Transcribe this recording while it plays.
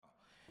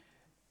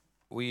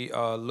We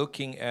are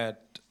looking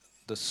at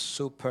the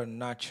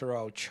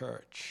supernatural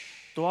church.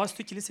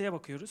 Doğaüstü kiliseye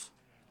bakıyoruz.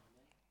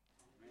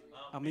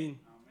 Amin.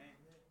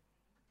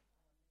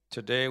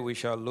 Today we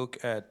shall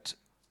look at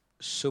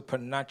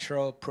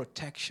supernatural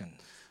protection.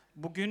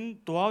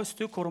 Bugün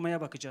doğaüstü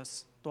korumaya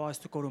bakacağız.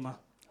 Doğaüstü koruma.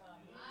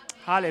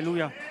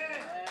 Haleluya.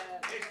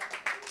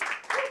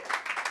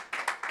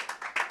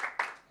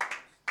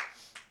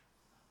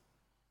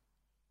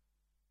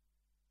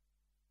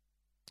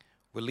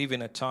 We live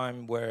in a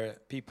time where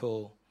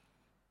people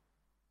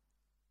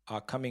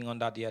are coming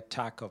under the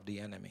attack of the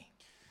enemy.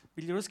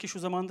 Biliyoruz ki şu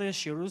zamanda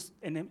yaşıyoruz.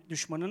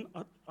 Düşmanın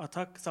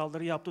atak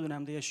saldırı yaptığı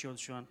dönemde yaşıyoruz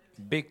şu an.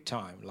 Big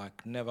time, like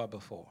never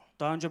before.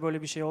 Daha önce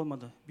böyle bir şey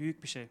olmadı.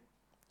 Büyük bir şey.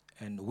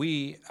 And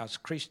we as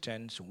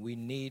Christians,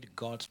 we need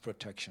God's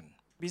protection.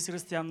 Biz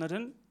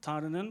Hristiyanların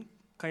Tanrı'nın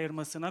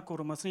kayırmasına,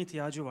 korumasına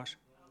ihtiyacı var.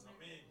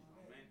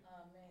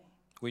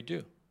 We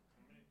do.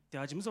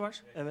 İhtiyacımız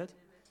var. Evet.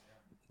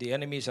 The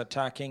enemy is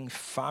attacking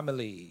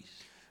families.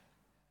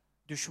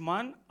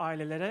 Düşman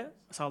ailelere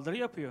saldırı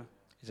yapıyor.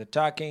 He's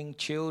attacking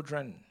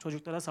children.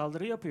 Çocuklara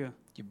saldırı yapıyor.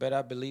 You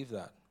better believe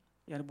that.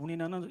 Yani bunu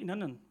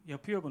inanın.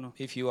 Yapıyor bunu.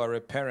 If you are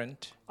a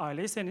parent,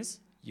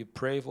 aileyseniz you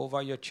pray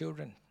over your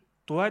children.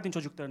 Dua edin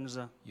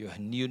çocuklarınıza.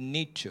 You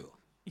need to.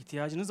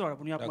 İhtiyacınız var.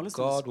 Bunu That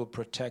yapmalısınız. God will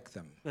protect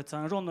them. Ve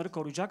Tanrı onları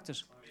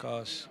koruyacaktır.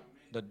 Because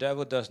the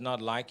devil does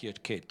not like your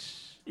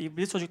kids.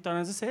 İblis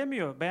çocuklarınızı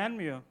sevmiyor,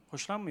 beğenmiyor,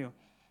 hoşlanmıyor.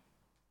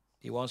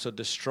 He wants to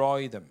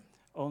destroy them.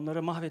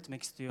 Onları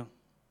mahvetmek istiyor.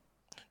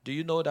 Do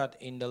you know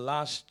that in the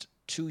last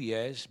 2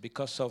 years,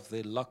 because of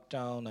the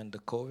lockdown and the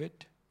COVID,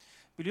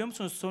 Biliyor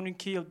musunuz son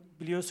 2 yıl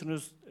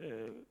biliyorsunuz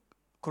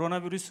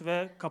koronavirüs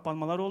ve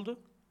kapanmalar oldu.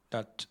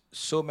 that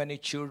so many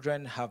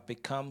children have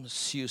become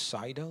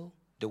suicidal?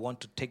 They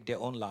want to take their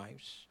own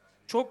lives.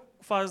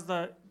 Çok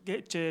fazla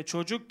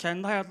çocuk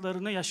kendi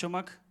hayatlarını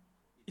yaşamak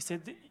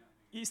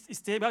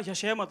isteyip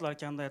yaşayamadılar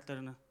kendi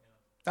hayatlarını.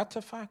 That's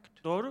a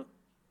fact. Doğru.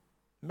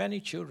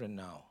 Many children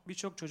now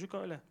Birçok çocuk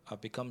öyle.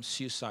 have become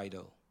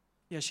suicidal.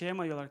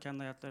 Yaşayamıyorlar kendi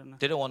hayatlarını.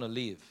 They don't want to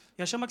live.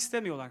 Yaşamak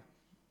istemiyorlar.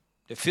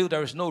 They feel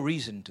there is no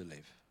reason to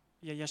live.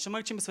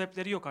 Yaşamak için bir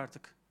sebepleri yok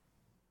artık.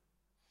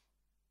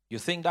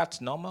 You think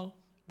that's normal?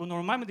 Bu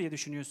normal mi diye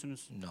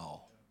düşünüyorsunuz? No.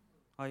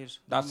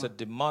 Hayır. That's normal. a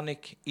demonic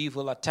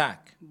evil attack.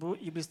 Bu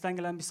iblisten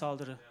gelen bir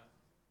saldırı.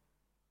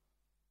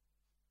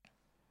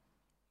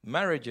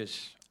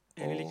 Marriages.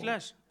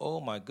 Evlilikler.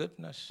 Oh my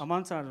goodness.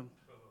 Aman Tanrım.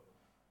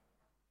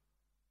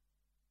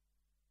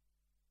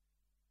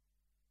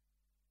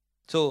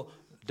 So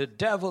the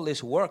devil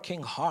is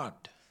working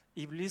hard.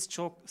 İblis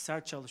çok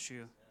sert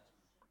çalışıyor.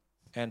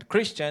 And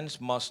Christians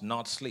must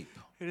not sleep.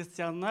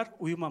 Hristiyanlar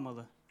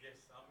uyumamalı.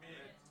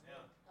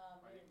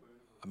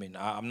 I mean,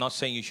 I'm not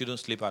saying you shouldn't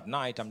sleep at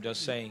night. I'm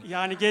just saying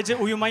Yani gece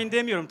uyumayın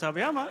demiyorum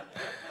tabii ama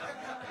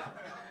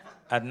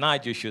at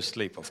night you should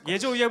sleep, of course.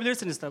 gece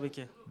uyuyabilirsiniz tabii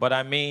ki. But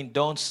I mean,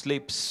 don't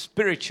sleep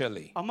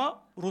spiritually.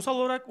 Ama ruhsal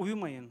olarak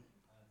uyumayın.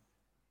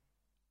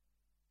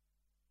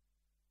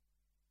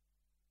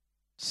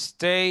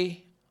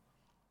 Stay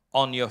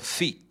on your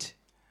feet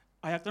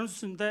Ayaklarınız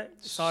üstünde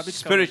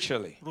sabit kalın.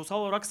 spiritually Ruhsal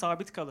olarak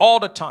sabit kalın. all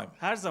the time.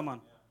 Her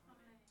zaman.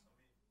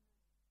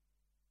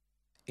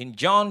 In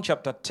John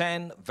chapter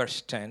 10,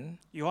 verse 10,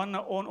 Yuhanna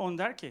 10:10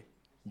 der ki,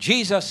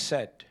 Jesus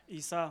said,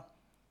 İsa,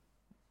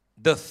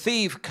 the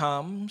thief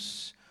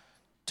comes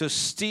to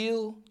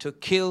steal, to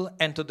kill,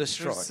 and to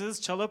destroy.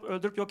 hırsız çalıp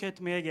öldürüp yok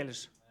etmeye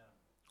gelir.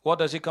 What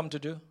does he come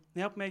to do?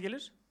 Ne yapmaya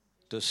gelir?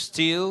 To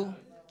steal,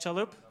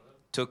 Çalıp,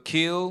 to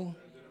kill,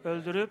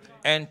 öldürüp,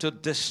 and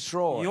to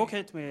destroy. yok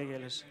etmeye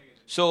gelir.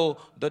 So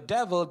the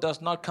devil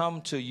does not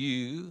come to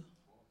you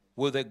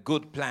with a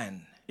good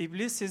plan.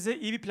 İblis size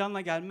iyi bir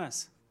planla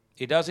gelmez.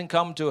 He doesn't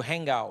come to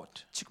hang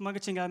out. Çıkmak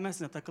için gelmez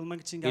sizinle,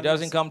 takılmak için He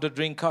gelmez. doesn't come to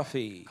drink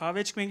coffee.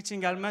 Kahve içmek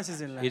için gelmez He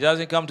sizinle.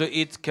 doesn't come to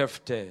eat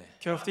kefte.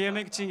 Köfte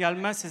yemek için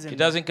gelmez He sizinle.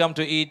 doesn't come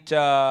to eat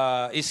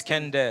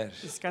iskender.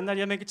 İskender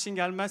yemek için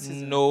gelmez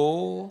sizinle.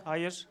 No.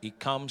 Hayır, He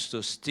comes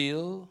to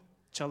steal.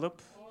 çalıp.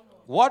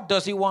 What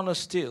does he want to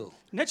steal?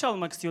 Ne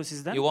çalmak istiyor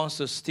sizden? He wants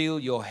to steal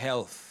your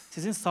health.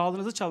 Sizin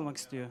sağlığınızı çalmak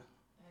istiyor.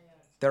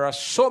 There are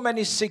so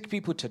many sick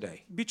people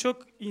today.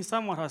 Birçok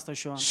insan var hasta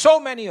şu an. So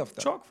many of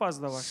them Çok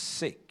fazla var.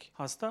 sick.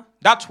 Hasta.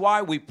 That's why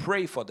we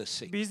pray for the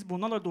sick. Biz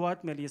bunlarla dua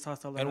etmeliyiz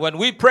hastalara. And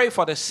when we pray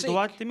for the sick,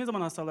 Dua ettiğimiz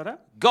zaman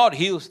hastalara God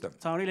heals them.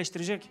 Tanrı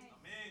iyileştirecek.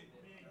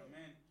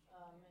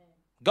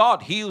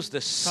 God heals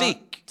the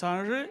sick.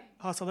 Tanrı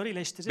hastaları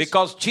iyileştirir.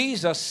 Because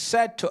Jesus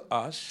said to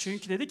us,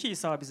 Çünkü dedi ki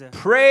İsa bize,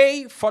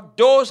 pray for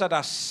those that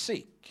are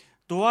sick.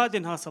 dua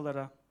edin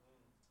hastalara.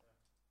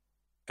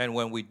 And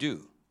when we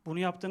do, Bunu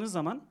yaptığınız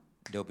zaman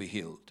they'll be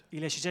healed.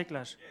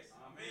 iyileşecekler.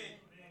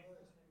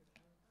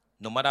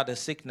 No matter the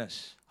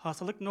sickness,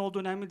 Hastalık ne olduğu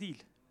önemli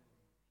değil.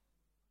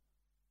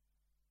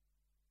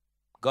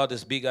 God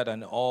is bigger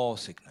than all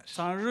sickness.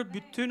 Tanrı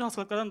bütün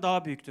hastalıklardan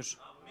daha büyüktür.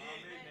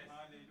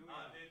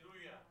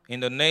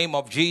 In the name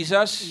of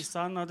Jesus,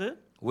 İsa'nın adı,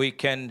 we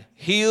can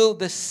heal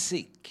the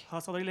sick.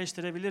 hastaları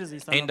iyileştirebiliriz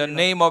İsa'nın In the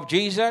adıyla. name of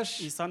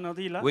Jesus, İsa'nın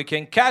adıyla we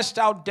can cast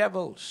out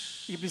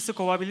devils. iblisi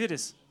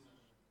kovabiliriz.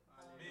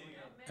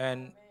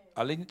 And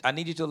I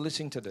need you to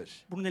listen to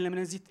this. Bunu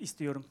dinlemenizi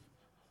istiyorum.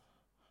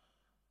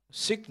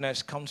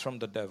 Sickness comes from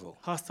the devil.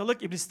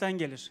 Hastalık iblisten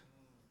gelir.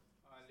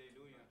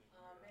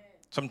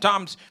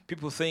 Sometimes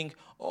people think,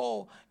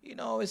 oh,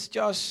 it's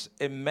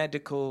just a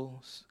medical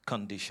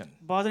condition.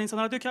 Bazen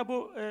insanlar diyor ki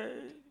bu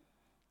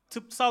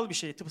tıpsal bir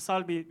şey,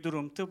 tıpsal bir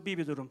durum, tıbbi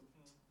bir durum.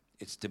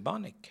 It's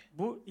demonic.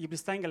 Bu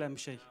iblisten gelen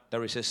bir şey.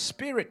 There is a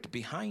spirit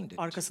behind it.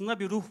 Arkasında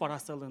bir ruh var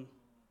hastalığın.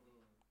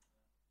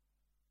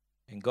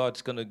 And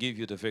God's going to give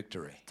you the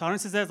victory. Tanrı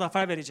size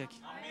zafer verecek.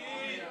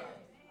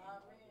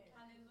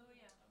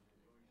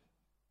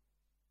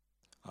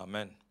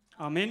 Amen.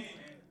 Amin.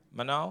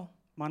 Manal,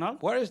 Manal,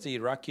 where is the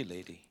Iraqi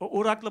lady?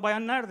 o Iraklı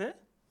bayan nerede?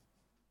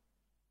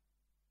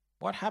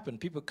 What happened?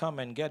 People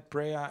come and get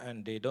prayer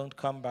and they don't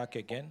come back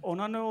again?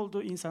 Ona ne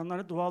oldu?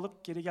 İnsanlara dua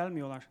alıp geri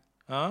gelmiyorlar.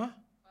 Huh?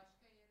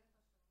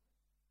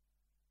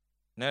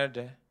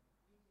 Nerede?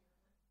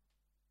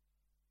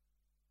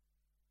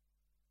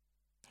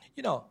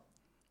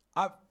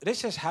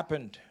 This has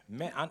happened,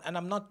 and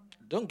I'm not,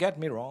 don't get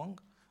me wrong.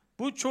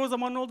 Bu çoğu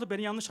zaman ne oldu?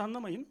 Beni yanlış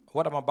anlamayın.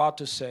 What I'm about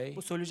to say,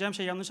 Bu söyleyeceğim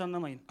şey yanlış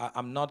anlamayın.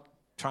 I'm not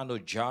trying to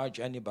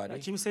judge anybody,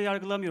 Kimseyi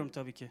yargılamıyorum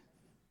tabii ki.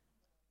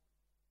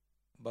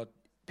 but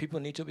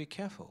people need to be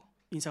careful.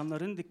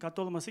 İnsanların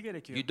dikkatli olması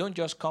gerekiyor. You don't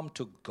just come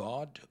to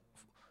God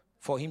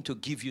for Him to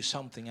give you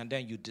something and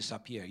then you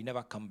disappear. You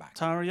never come back.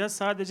 Tanrı'ya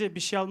sadece bir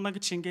şey almak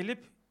için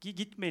gelip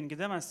gitmeyin,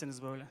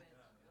 gidemezsiniz böyle.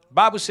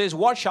 Bible says,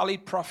 what shall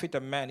it profit a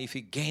man if he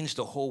gains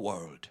the whole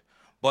world,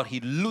 but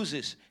he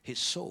loses his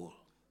soul?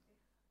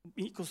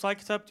 Kutsal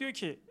kitap diyor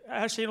ki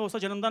her şeyin olsa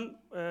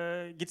canından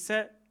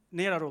gitse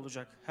ne yarar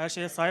olacak? Her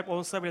şeye sahip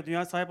olsa bile,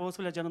 dünya sahip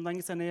olsa bile canından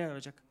gitse neye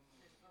yarayacak?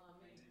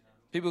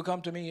 People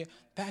come to me,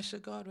 Pastor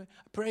Godwill,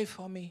 pray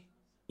for me.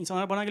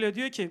 İnsanlar bana geliyor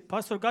diyor ki,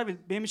 Pastör Godwill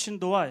benim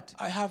için dua et.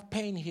 I have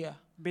pain here.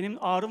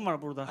 Benim ağrım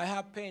var burada. I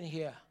have pain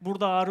here.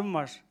 Burada ağrım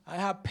var. I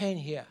have pain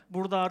here.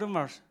 Burada ağrım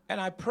var.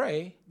 And I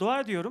pray,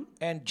 Dua ediyorum.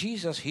 and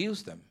Jesus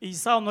heals them.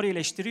 İsa onları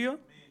iyileştiriyor.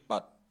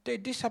 But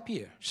they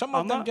disappear. Some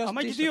of them just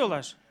Ama disappear.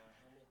 gidiyorlar.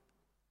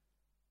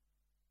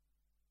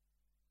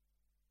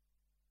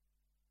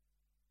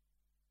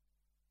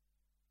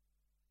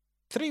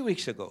 Three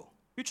weeks ago,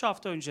 3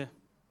 hafta önce,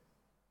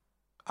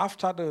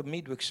 after the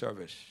midweek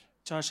service,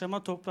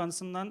 çarşamba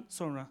toplantısından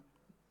sonra,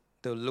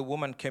 the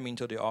woman came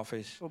into the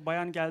office o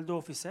bayan geldi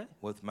ofise,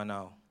 with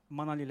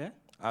Manal ile,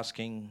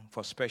 asking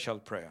for special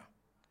prayer.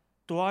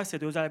 Dua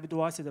istedi, özel bir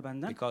dua istedi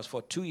benden. Because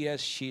for 2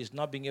 years she is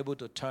not being able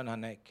to turn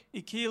her neck.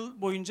 2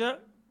 yıl boyunca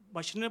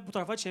başını bu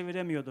tarafa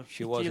çeviremiyordu.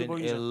 She 2 was yıl in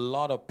boyunca. a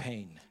lot of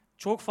pain.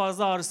 Çok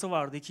fazla ağrısı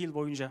vardı 2 yıl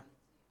boyunca.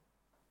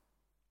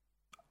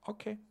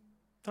 Okay,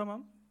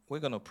 Tamam,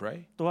 we're going to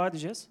pray. dua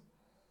edeceğiz.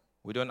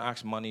 We don't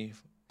ask money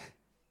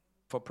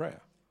for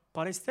prayer.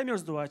 Para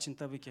istemiyoruz dua için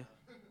tabii ki.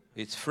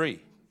 It's free.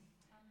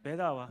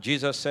 Bedava.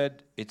 Jesus said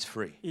it's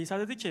free. İsa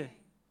dedi ki,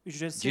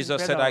 ücretsiz,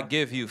 Jesus bedava. said, I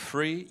give you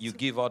free, you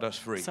give others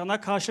free.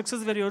 Sana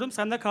karşılıksız veriyorum,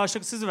 sen de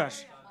karşılıksız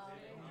ver.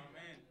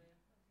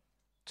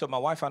 So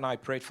my wife and I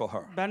prayed for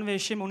her. Ben ve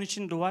eşim onun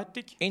için dua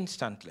ettik.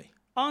 Instantly,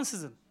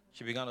 Ansızın.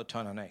 she began to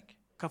turn her neck.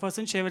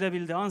 Kafasını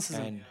çevirebildi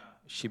ansızın. And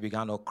she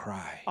began to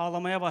cry.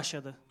 Ağlamaya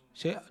başladı.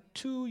 Say,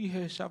 2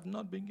 years I've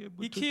not been able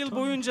to 2 yıl turn.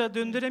 boyunca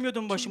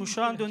döndüremiyordum başımı.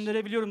 Şu an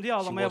döndürebiliyorum diye She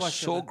ağlamaya was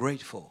so başladı.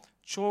 grateful.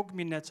 Çok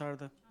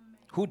minnettardı.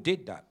 Who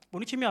did that?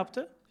 Bunu kim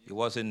yaptı? It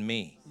wasn't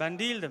me. Ben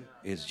değildim.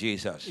 It's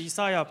Jesus.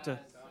 İsa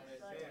yaptı.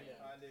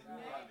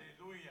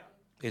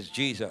 It's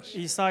Jesus.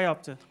 İsa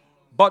yaptı.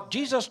 But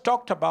Jesus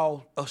talked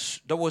about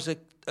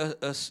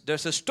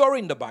there's a story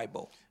in the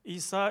Bible.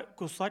 İsa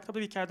kutsal kitapta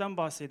bir hikayeden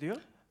bahsediyor.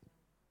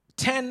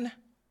 10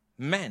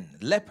 men,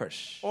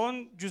 lepers.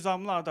 10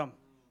 cüzamlı adam.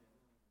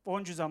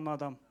 10 cüzamlı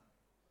adam.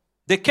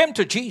 They came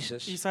to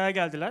Jesus İsa'ya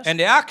geldiler. and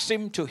they asked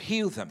him to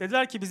heal them.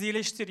 Dediler ki bizi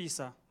iyileştir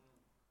İsa.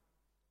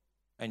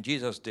 And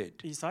Jesus did.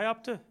 İsa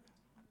yaptı.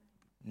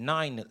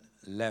 9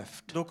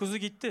 left. 9'u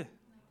gitti.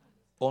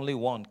 Only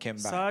one came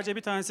back Sadece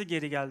bir tanesi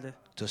geri geldi.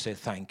 to say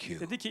thank you.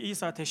 Dedi ki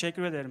İsa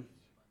teşekkür ederim.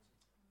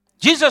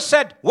 Jesus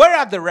said, where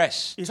are the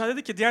rest? İsa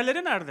dedi ki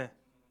diğerleri nerede?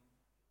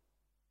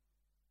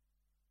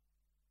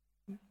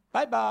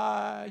 Bye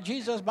bye.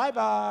 Jesus, bye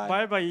bye.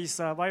 Bay bay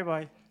İsa, bay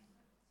bay.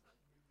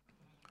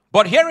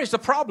 But here is the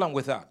problem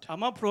with that.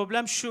 Ama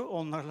problem şu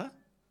onlarla.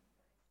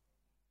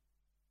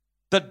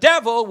 The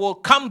devil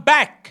will come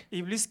back.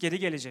 İblis geri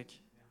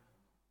gelecek.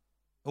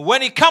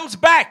 When he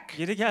comes back,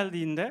 Geri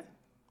geldiğinde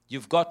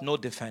you've got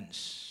no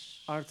defense.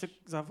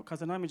 artık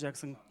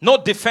kazanamayacaksın.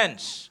 No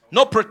defense,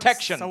 no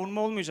protection.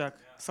 Savunma olmayacak.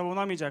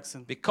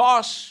 Savunamayacaksın.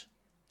 Because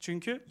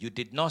Çünkü you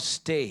did not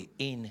stay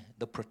in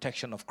the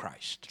protection of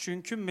Christ.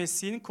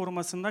 Mesih'in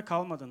korumasında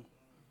kalmadın.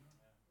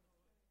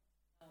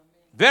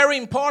 Very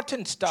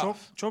important stuff.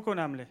 Çok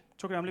önemli.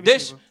 Çok önemli bir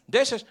şey bu.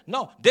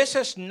 This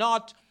is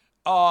not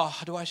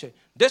how do I say?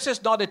 This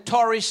is not a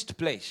tourist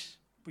place.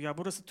 Ya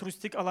burası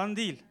turistik alan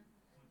değil.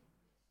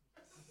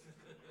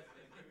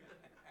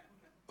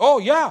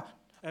 Oh yeah.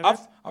 Evet.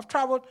 I've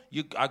traveled.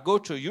 I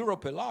go to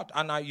Europe a lot,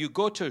 and you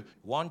go to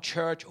one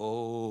church.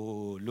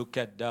 Oh, look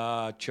at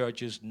that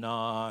church is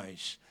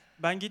nice.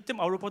 Ben gittim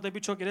Avrupa'da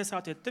birçok yere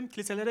seyahat ettim.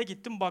 Kiliselere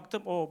gittim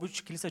baktım. Bu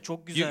kilise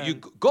çok güzel. You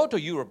go to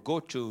Europe,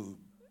 go to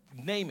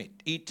name it,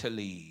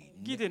 Italy,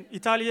 Gidin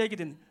İtalya'ya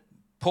gidin.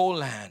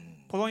 Poland,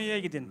 Polonya'ya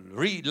gidin.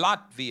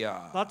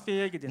 Latvia,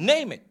 Latviya'ya gidin.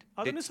 name it.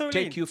 They Adını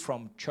söyleyin. take you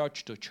from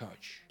church to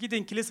church.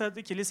 Gidin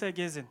kilise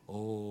gezin.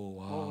 Oh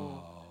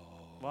wow!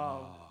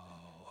 Wow.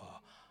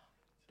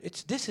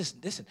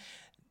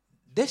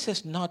 This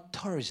is not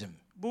tourism.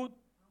 Bu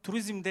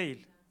turizm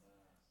değil.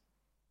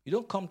 You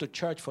don't come to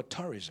church for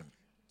tourism.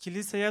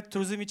 Kiliseye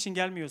turizm için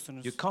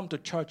gelmiyorsunuz. You come to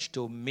church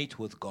to meet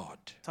with God.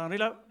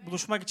 Tanrı'yla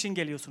buluşmak için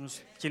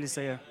geliyorsunuz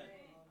kiliseye.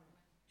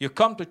 You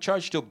come to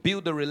church to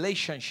build a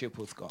relationship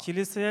with God.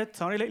 Kiliseye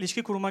Tanrı'yla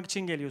ilişki kurmak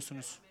için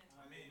geliyorsunuz.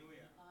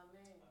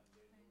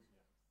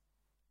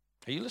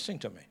 Are you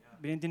listening to me?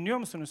 Beni dinliyor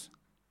musunuz?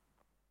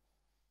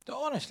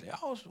 Honestly,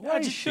 where Ya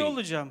is ciddi she?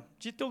 olacağım.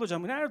 Ciddi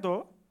olacağım. Nerede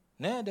o?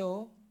 Nerede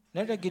o?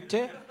 Nerede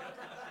gitti?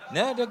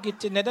 Nerede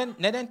gitti?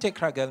 Neden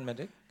tekrar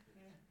gelmedi?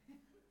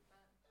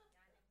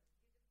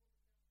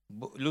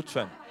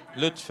 Lütfen.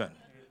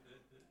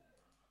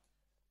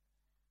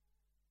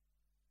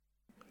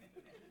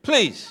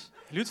 Please.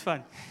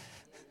 Lütfen.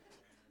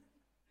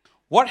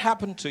 What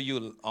happened to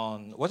you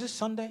on, was it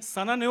Sunday?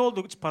 Sana ne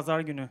oldu pazar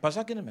günü?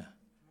 Pazar günü mü?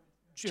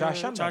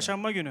 Çarşamba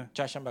Çarşamba günü.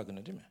 Çarşamba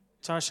günü değil mi?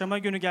 Çarşamba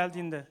günü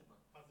geldiğinde.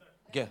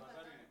 Gel.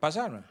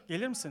 Pazar mı?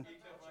 Gelir misin?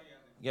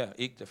 Gel,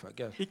 ilk defa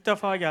gel. İlk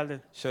defa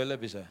geldi.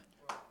 Söyle bize.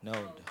 Ne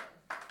oldu?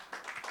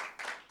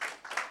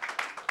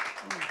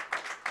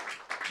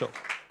 So,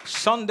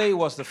 Sunday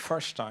was the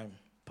first time.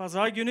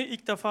 Pazar günü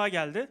ilk defa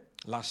geldi.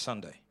 Last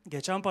Sunday.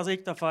 Geçen pazar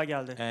ilk defa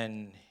geldi.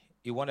 And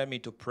he wanted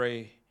me to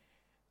pray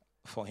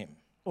for him.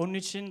 Onun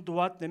için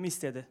dua etmemi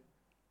istedi.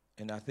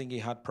 And I think he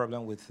had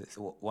problem with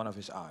one of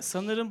his eyes.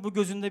 Sanırım bu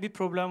gözünde bir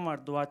problem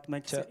var, dua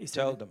etmek Tell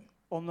istedi. them.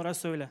 Onlara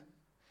söyle.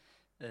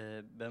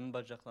 Benim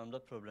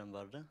bacaklarımda problem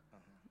vardı.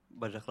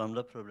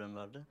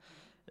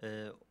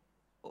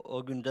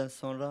 O günden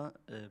sonra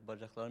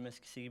bacaklarım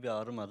eskisi gibi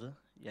ağrımadı.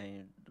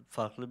 Yani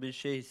farklı bir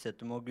şey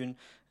hissettim. O gün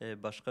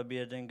başka bir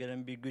yerden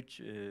gelen bir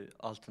güç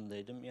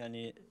altındaydım.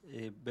 Yani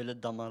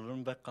böyle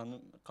damarlarım ve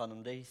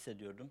kanımda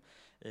hissediyordum.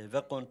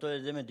 Ve kontrol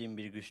edemediğim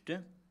bir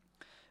güçtü.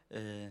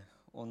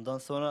 Ondan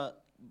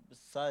sonra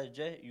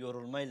sadece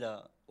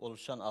yorulmayla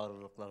oluşan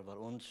ağrılıklar var.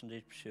 Onun dışında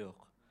hiçbir şey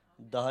yok.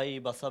 Daha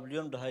iyi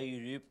basabiliyorum, daha iyi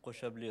yürüyüp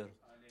koşabiliyorum.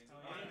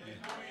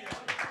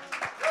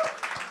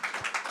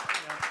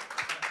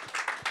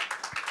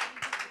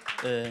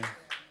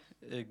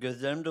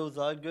 Gözlerim de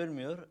uzağa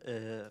görmüyor.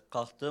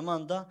 Kalktığım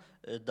anda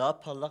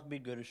daha parlak bir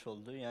görüş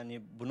oldu.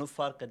 Yani bunu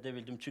fark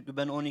edebildim. Çünkü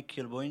ben 12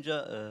 yıl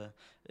boyunca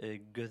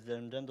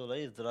gözlerimden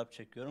dolayı ızdırap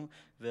çekiyorum.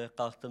 Ve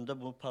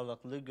kalktığımda bu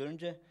parlaklığı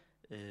görünce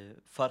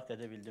fark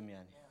edebildim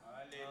yani.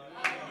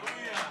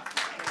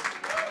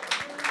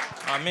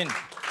 Amen.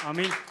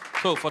 Amin.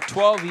 So for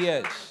 12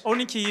 years.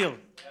 12 yıl.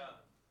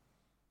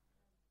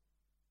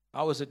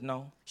 How is it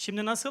now?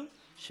 Şimdi nasıl?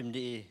 Şimdi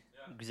iyi,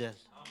 güzel.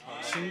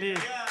 Şimdi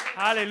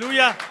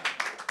haleluya.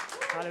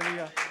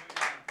 Haleluya.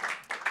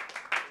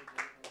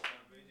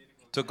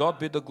 To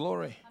God be the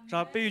glory.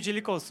 Rabbe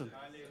yücelik olsun.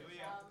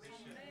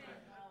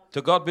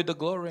 To God be the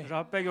glory.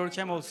 Rabbe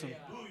görkem olsun.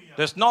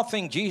 There's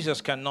nothing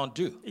Jesus cannot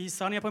do.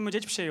 İsa'nın yapamayacağı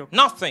hiçbir şey yok.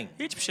 Nothing.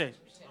 Hiçbir şey.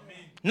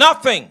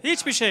 Nothing.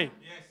 Hiçbir şey.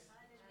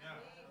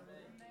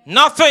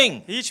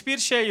 Nothing. Hiçbir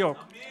şey yok.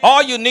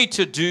 All you need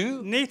to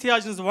do Ne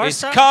ihtiyacınız is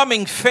varsa come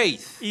in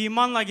faith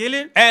imanla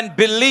gelin, and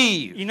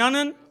believe.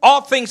 inanın,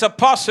 All things are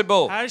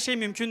possible her şey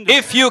mümkündür.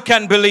 if you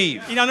can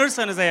believe.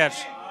 İnanırsanız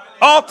eğer.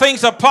 All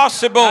things are Her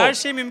possible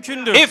şey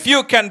mümkündür. if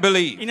you can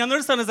believe.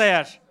 İnanırsanız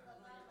eğer.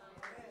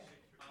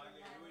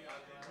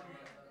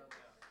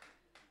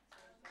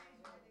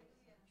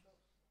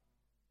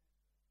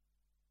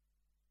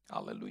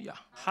 Hallelujah.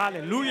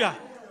 Haleluya.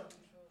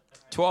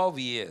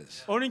 12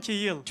 years. 12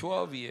 yıl.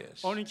 12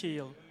 years. 12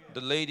 yıl.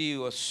 The lady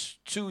was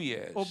 2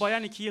 years. O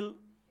bayan 2 yıl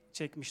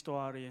çekmişti o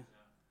ağrıyı.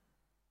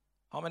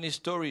 How many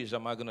stories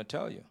am I going to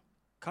tell you?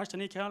 Kaç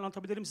tane hikaye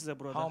anlatabilirim size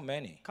burada? How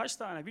many? Kaç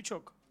tane?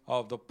 Birçok.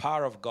 Of the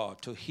power of God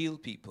to heal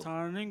people,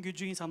 Tanrı'nın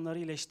gücü insanları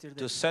iyileştirdi.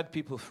 to set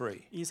people free,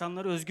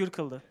 İnsanları özgür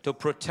kıldı. to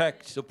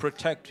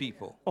protect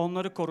people.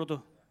 Onları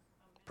korudu.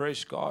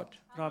 Praise God.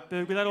 Rabbe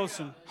övgüler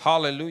olsun.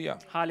 Hallelujah.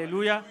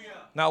 Haleluya.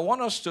 Now I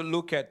want us to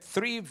look at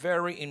 3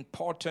 very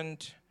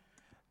important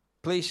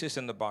places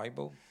in the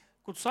Bible,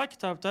 Kutsal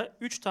kitapta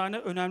 3 tane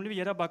önemli bir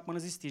yere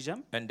bakmanızı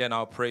isteyeceğim. and then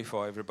I'll pray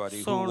for everybody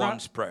who Sonra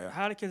wants prayer.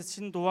 herkes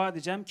için dua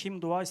edeceğim.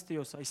 Kim dua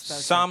istiyorsa,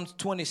 isterse. Psalm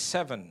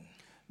 27.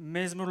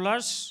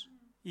 MEZMURLAR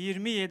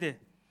 27.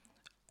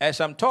 As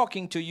I'm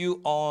talking to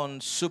you on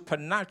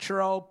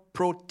supernatural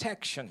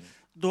protection,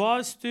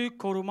 Doğaüstü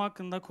koruma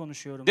hakkında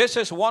konuşuyorum. this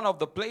is one of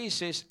the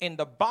places in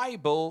the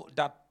Bible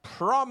that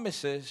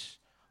promises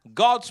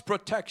God's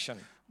protection.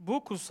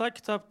 Bu kutsal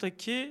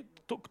kitaptaki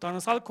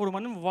tanrısal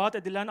korumanın vaat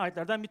edilen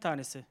ayetlerden bir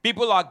tanesi.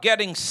 People are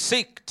getting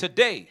sick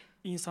today.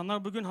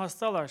 İnsanlar bugün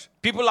hastalar.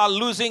 People are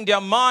losing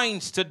their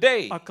minds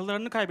today.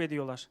 Akıllarını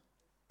kaybediyorlar.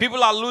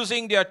 People are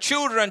losing their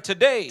children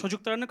today.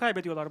 Çocuklarını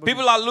kaybediyorlar bugün.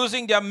 People are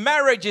losing their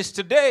marriages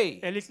today.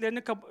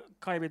 Evliliklerini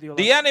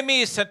kaybediyorlar. The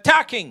enemy is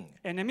attacking.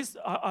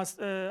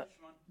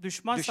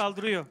 Düşman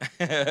saldırıyor.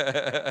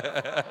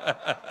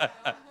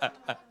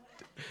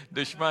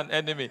 Düşman,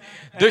 enemy.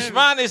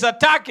 Düşman is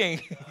attacking.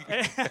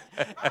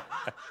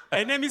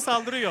 Enemy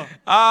saldırıyor.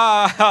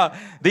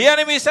 The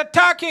enemy is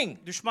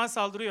attacking. Düşman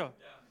saldırıyor.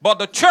 But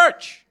the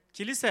church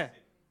Kilise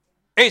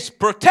is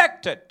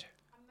protected.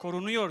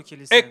 korunuyor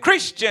kilise. A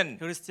Christian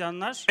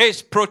Hristiyanlar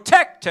is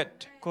protected.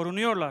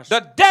 korunuyorlar.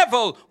 The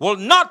devil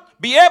will not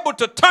be able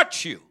to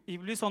touch you.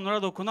 İblis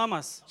onlara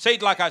dokunamaz. Say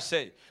it like I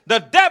say.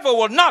 The devil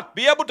will not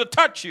be able to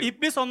touch you.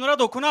 İblis onlara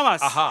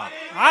dokunamaz. Aha.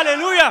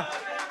 Haleluya.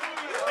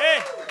 Hey.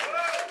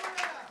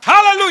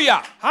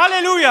 Hallelujah.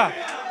 Haleluya.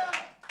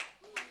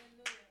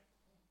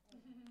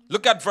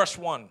 Look at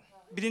verse 1.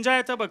 1.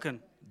 ayete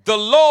bakın. The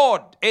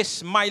Lord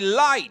is my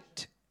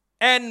light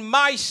and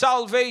my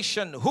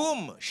salvation.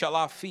 Whom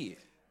shall I fear?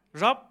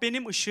 Rab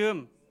benim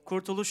ışığım,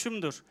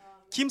 kurtuluşumdur.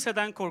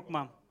 Kimseden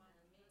korkmam.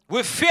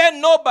 We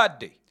fear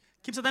nobody.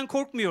 Kimseden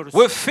korkmuyoruz.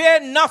 We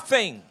fear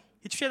nothing.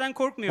 Hiçbir şeyden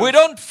korkmuyoruz. We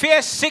don't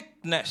fear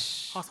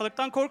sickness.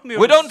 Hastalıktan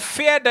korkmuyoruz. We don't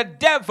fear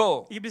the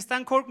devil. İblisten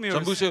Some korkmuyoruz.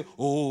 people say,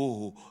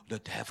 oh,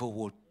 the devil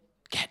will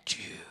get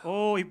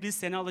you. İblis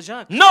seni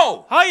alacak.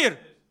 No, Hayır,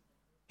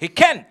 he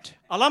can't.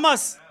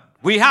 alamaz.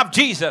 We have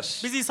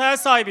Jesus. Biz İsa'ya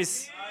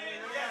sahibiz.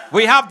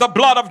 We have the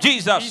blood of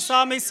Jesus.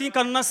 İsa Mesih'in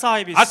kanına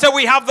sahibiz. I said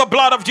we have the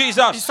blood of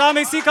Jesus. İsa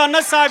Mesih'in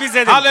kanına sahibiz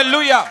dedim.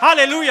 Hallelujah.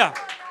 Haleluya.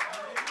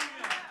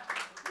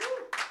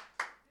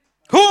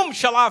 Whom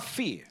shall I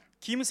fear?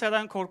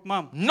 Kimseden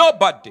korkmam.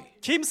 Nobody.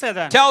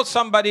 Kimseden. Tell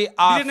somebody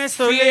I Birine fear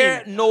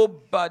söyleyin.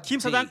 nobody.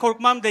 Kimseden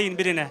korkmam deyin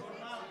birine.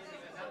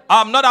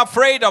 I'm not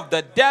afraid of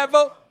the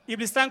devil.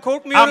 İblisten I'm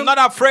korkmuyorum. not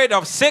afraid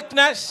of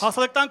sickness.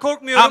 Hastalıktan I'm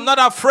korkmuyorum. not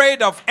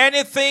afraid of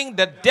anything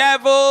the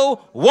devil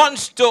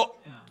wants to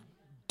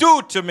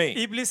do to me.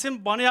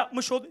 İblisin bana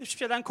yapmış olduğu hiçbir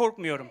şeyden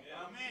korkmuyorum.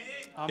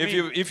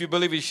 Amin. If you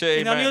believe it, say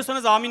amen.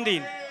 İnanıyorsanız amin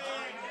deyin.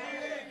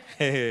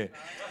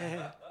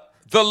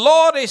 The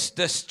Lord is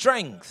the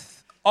strength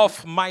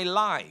of my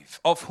life.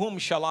 Of whom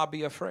shall I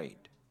be afraid?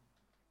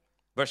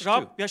 Verse 2.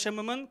 Rab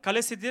yaşamımın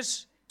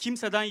kalesidir.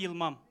 Kimseden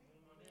yılmam.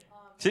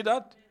 See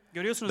that?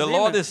 Görüyorsunuz The değil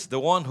Lord mi? is the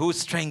one who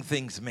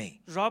strengthens me.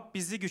 Rab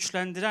bizi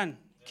güçlendiren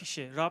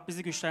kişi. Rab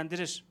bizi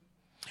güçlendirir.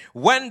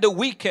 When the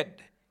wicked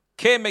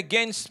came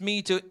against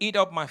me to eat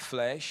up my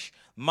flesh,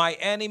 my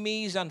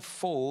enemies and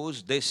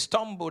foes, they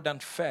stumbled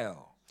and fell.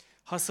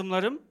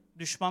 Hasımlarım,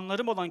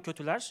 düşmanlarım olan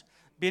kötüler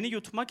beni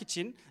yutmak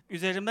için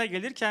üzerime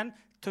gelirken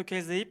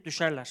tökezleyip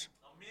düşerler.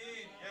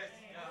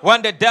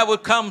 When the devil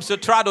comes to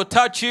try to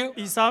touch you,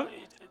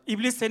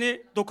 İblis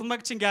seni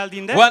dokunmak için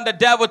geldiğinde, when the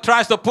devil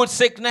tries to put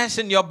sickness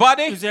in your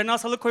body, üzerine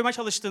hastalık koymaya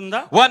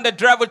çalıştığında, when the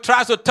devil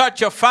tries to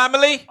touch your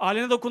family,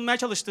 ailene dokunmaya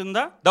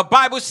çalıştığında, the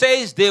Bible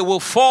says they will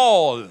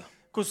fall.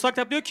 Kutsal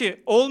Kitap diyor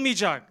ki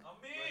olmayacak.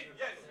 They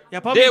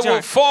Yapamayacak.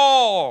 will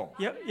fall.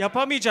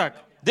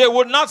 Yapamayacak. They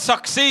will not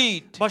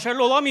succeed.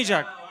 Başarılı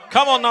olamayacak.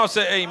 Come on now,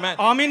 say amen.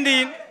 Amin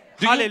deyin.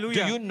 Do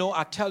Hallelujah. you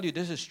know, I tell you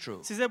this is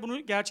true. Size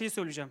bunu gerçeği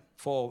söyleyeceğim.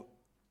 For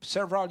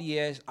several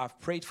years, I've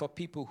prayed for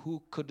people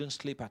who couldn't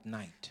sleep at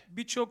night.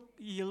 Birçok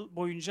yıl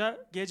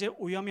boyunca gece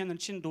uyuyamayanlar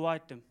için dua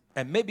ettim.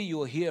 And maybe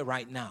you're here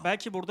right now.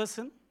 Belki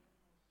buradasın.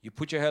 You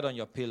put your head on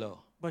your pillow,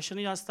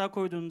 Başını yastığa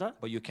koyduğunda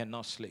but you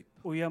cannot sleep.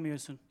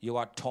 uyuyamıyorsun. You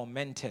are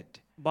tormented.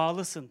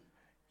 Bağlısın.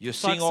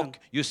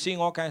 You're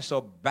seeing all kinds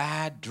of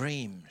bad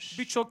dreams.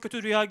 Birçok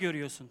kötü rüya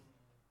görüyorsun.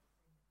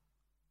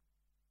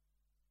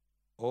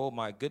 Oh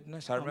my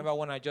goodness, I remember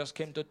when I just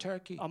came to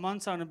Turkey. Aman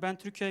Tanrım, ben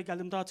Türkiye'ye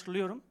geldiğimde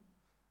hatırlıyorum.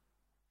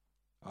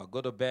 I'll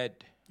go to bed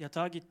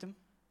Yatağa gittim.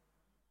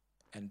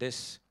 and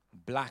this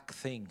black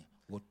thing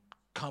would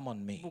come on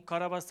me. Bu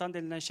karabasan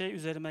denilen şey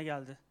üzerime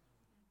geldi.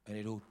 And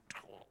it would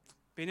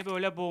Beni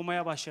böyle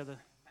boğmaya başladı.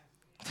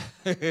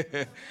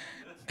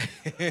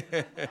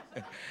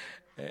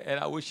 and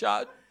I would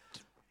shout,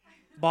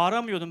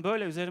 Bağıramıyordum,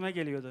 böyle üzerime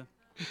geliyordu.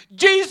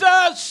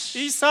 Jesus!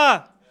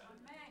 İsa!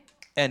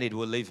 And it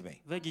will leave me.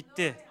 Ve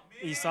gitti.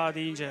 İsa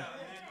deyince.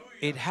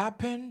 It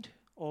happened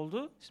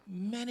Oldu.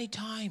 many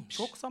times.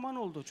 Çok zaman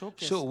oldu, çok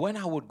kez. So when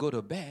I would go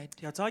to bed,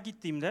 Yatağa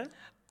gittiğimde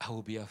I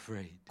would be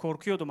afraid.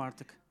 korkuyordum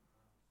artık.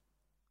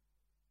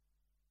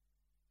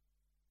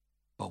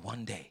 But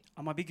one day,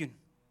 Ama bir gün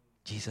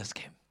Jesus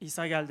came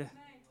İsa geldi.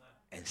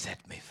 and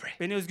set me free.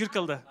 Beni özgür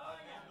kıldı.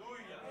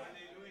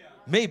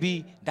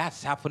 Maybe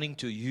that's happening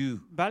to you.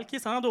 Belki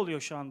sana da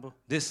oluyor şu an bu.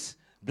 This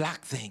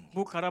black thing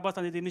Bu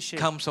karabasan dediğiniz şey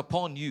comes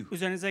upon you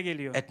üzerinize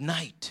geliyor. at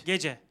night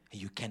Gece.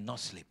 and you cannot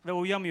sleep. Ve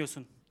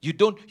uyuyamıyorsun.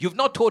 You've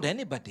not told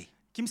anybody.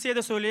 Kimseye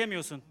de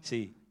söyleyemiyorsun.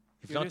 See,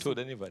 you've not told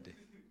anybody,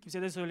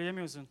 Kimseye de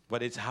söyleyemiyorsun.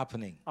 but it's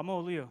happening. Ama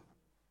oluyor.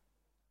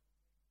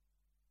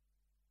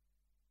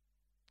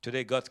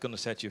 Today, God's going to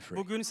set you free.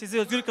 Bugün sizi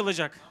özgür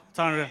kılacak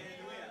Tanrı.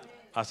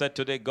 I said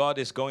today, God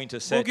is going to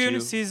set Bugün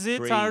you sizi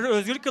free. Tanrı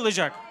özgür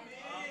kılacak.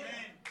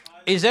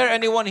 Is there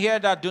anyone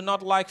here that do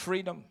not like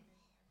freedom?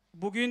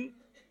 Bugün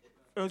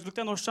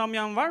özgürlükten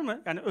hoşlanmayan var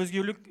mı? Yani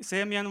özgürlük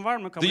sevmeyen var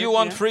mı? Do you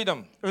want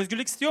freedom?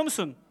 Özgürlük istiyor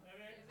musun?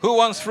 Who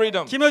wants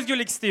freedom? Kim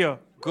özgürlük istiyor?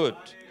 Good.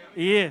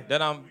 İyi.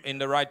 then I'm in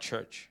the right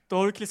church.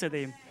 Doğru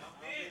kilisedeyim.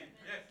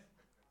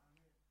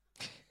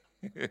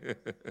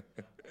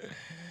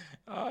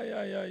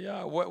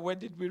 Yeah. Where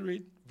did we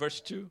read? Verse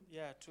 2?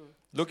 Yeah, true.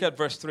 Look at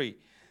verse 3.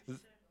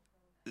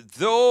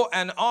 Though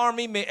an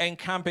army may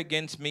encamp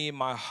against me,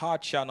 my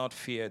heart shall not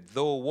fear.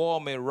 Though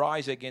war may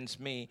rise against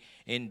me,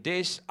 in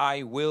this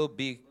I will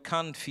be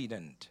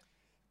confident.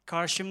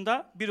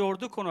 Karşımda bir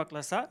ordu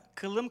konaklasa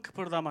kılım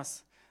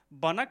kıpırdamaz.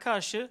 Bana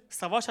karşı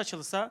savaş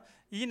açılsa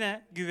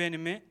yine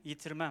güvenimi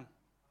yitirmem.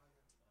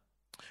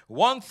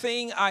 One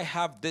thing I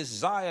have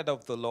desired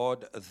of the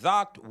Lord,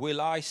 that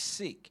will I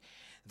seek,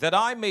 that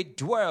I may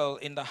dwell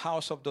in the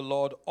house of the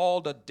Lord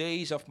all the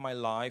days of my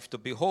life,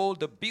 to behold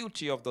the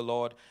beauty of the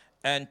Lord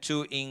and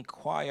to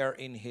inquire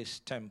in his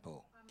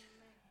temple.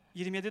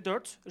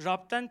 27.4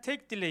 Rab'den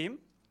tek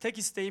dileğim, tek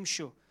isteğim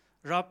şu.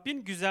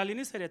 Rabbin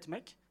güzelliğini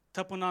seyretmek,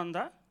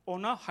 tapınağında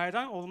ona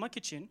hayran olmak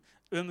için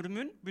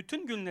ömrümün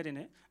bütün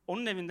günlerini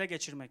onun evinde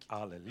geçirmek.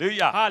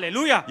 Hallelujah.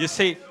 Hallelujah. You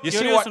see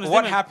Görüyorsunuz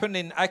what değil mi? happened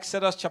in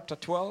Exodus chapter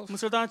 12?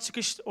 Mısır'dan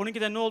çıkış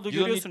 12'de ne oldu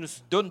You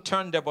görüyorsunuz. don't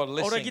turn there, but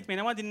Oraya listen. gitmeyin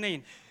ama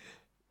dinleyin.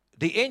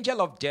 The angel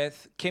of death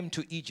came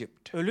to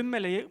Egypt. Ölüm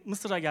meleği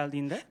Mısır'a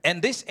geldiğinde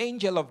And this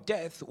angel of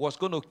death was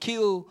going to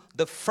kill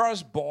the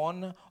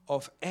firstborn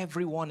of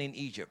everyone in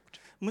Egypt.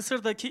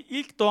 Mısır'daki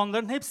ilk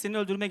doğanların hepsini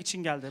öldürmek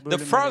için geldi. The Bu ölüm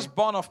meleği.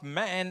 firstborn of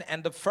man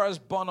and the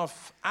firstborn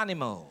of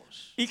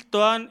animals. İlk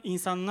doğan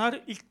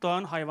insanlar, ilk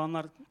doğan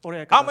hayvanlar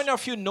oraya How kadar. many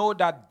of you know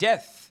that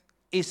death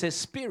is a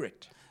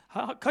spirit?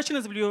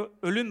 Kaçınız biliyor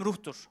ölüm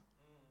ruhtur.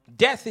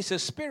 Death is a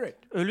spirit.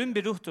 Ölüm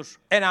bir ruhtur.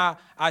 And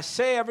I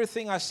say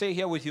everything I say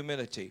here with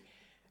humility,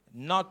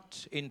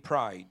 not in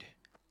pride.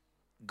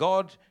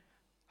 God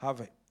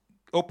have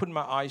opened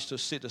my eyes to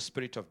see the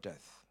spirit of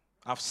death.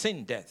 I've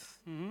seen death.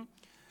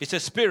 It's a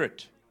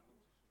spirit.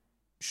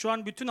 Şu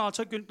an bütün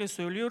alçak gönüllükle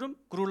söylüyorum,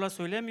 gururla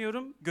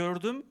söylemiyorum.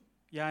 Gördüm,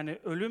 yani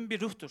ölüm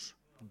bir ruhtur.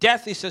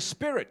 Death is a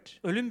spirit.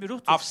 Ölüm bir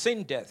ruhtur. I've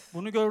seen death.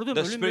 Bunu gördüm,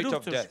 The ölüm bir spirit of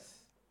ruhtur. death.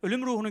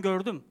 Ölüm ruhunu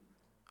gördüm.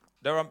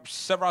 There are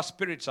several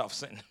spirits I've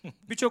seen.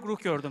 Birçok ruh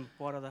gördüm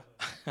bu arada.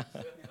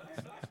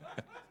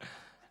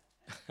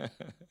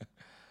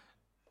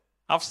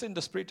 I've seen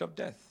the spirit of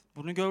death.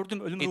 Bunu gördüm,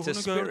 ölüm It's a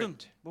ruhunu gördüm.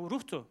 spirit. Bu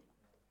ruhtu.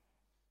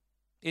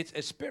 It's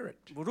a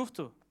spirit. Bu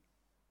ruhtu.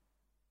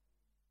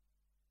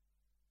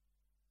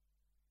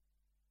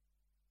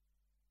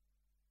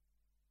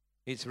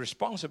 It's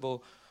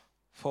responsible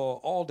for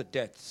all the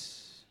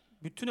deaths.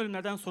 Bütün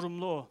ölümlerden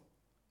sorumlu o.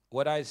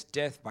 Whether it's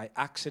death by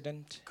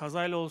accident,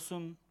 Kazayla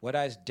olsun,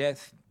 whether it's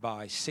death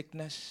by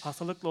sickness,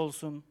 hastalıkla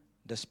olsun.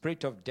 the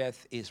spirit of death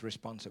is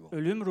responsible.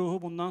 Ölüm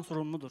ruhu bundan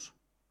sorumludur.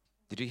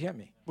 Did you hear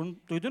me? Bunu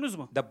duydunuz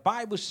mu? The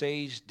Bible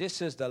says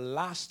this is the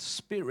last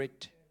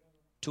spirit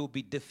to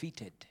be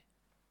defeated.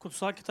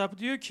 Kutsal kitap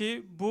diyor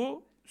ki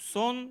bu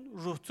son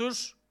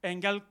ruhtur,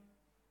 engel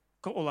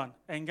olan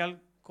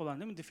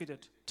değil mi?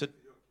 Defeated.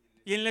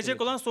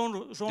 Yenilecek olan son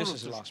This is the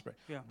ruhtur. last spirit.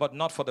 Yeah. But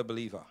not for the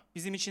believer.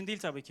 Bizim için değil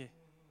tabii ki.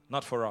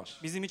 Not for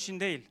us. Bizim için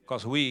değil.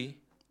 Because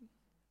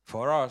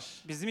for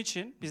us, Bizim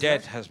için, death bizler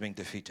has been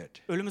defeated.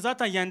 ölümü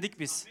zaten yendik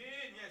biz.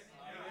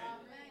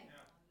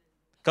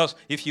 Because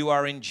if you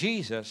are in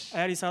Jesus,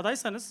 Eğer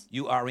İsa'daysanız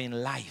you are in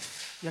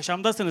life.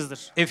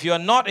 yaşamdasınızdır. If you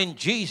are not in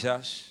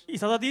Jesus,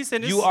 İsa'da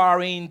değilseniz you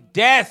are in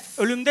death.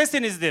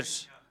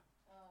 ölümdesinizdir.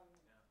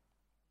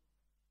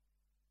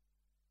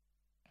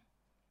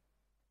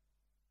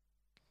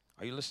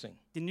 Are you listening?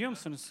 Dinliyor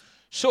musunuz?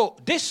 So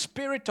this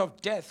spirit of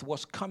death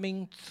was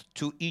coming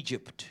to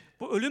Egypt.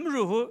 Bu ölüm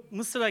ruhu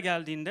Mısır'a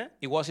geldiğinde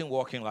It wasn't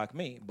walking like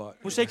me,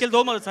 bu şekilde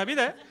olmadı tabii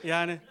de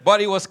yani but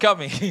it was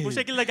coming. bu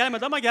şekilde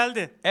gelmedi ama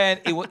geldi. And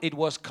it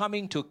was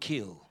coming to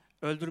kill.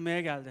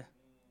 Öldürmeye geldi.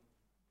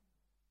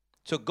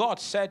 So God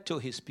said to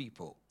his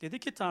people, Dedi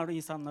ki Tanrı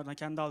insanlarına,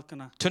 kendi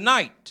halkına.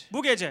 tonight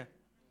Bu gece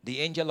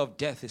the angel of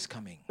death is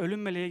coming.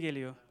 ölüm meleği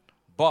geliyor.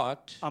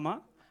 But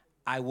Ama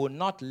I will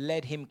not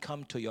let him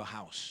come to your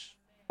house.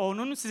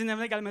 onun sizin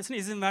evine gelmesine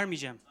izin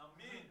vermeyeceğim.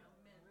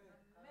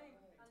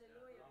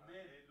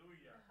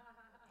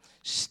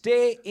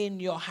 Stay in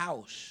your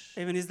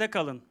house. Evinizde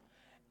kalın.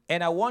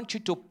 And I want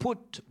you to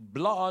put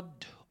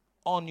blood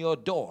on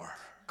your door.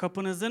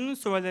 Kapınızın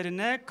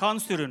sövelerine kan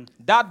sürün.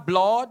 That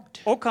blood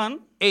O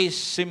kan, is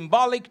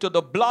symbolic to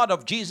the blood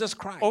of Jesus o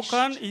Christ.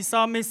 kan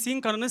İsa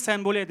Mesih'in kanını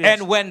sembol eder.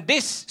 And when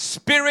this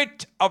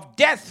spirit of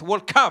death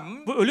will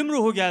come, Bu ölüm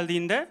ruhu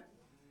geldiğinde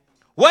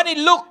when it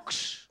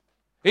looks,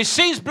 it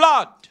sees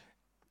blood.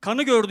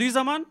 kanı gördüğü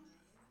zaman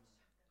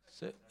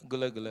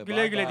Güle güle,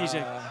 güle güle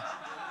diyecek.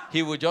 He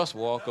will just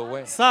walk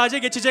away. Sadece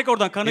geçecek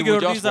oradan kanı He will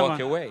gördüğü just walk zaman.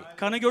 away.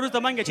 Kanı gördüğü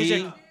zaman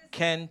geçecek. He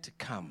can't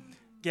come.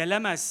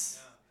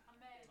 Gelemez.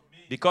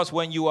 Because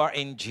when you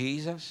are in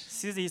Jesus,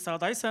 Siz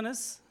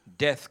İsa'daysanız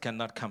death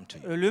cannot come to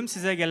you. ölüm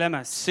size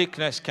gelemez.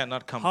 Sickness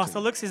cannot come to you.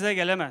 Hastalık size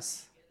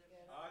gelemez.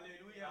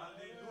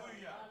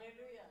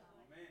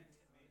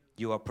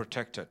 You are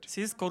protected.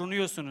 Siz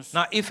korunuyorsunuz.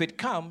 Now, if it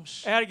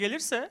comes, Eğer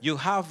gelirse you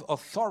have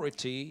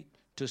authority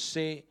to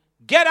say,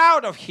 get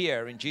out of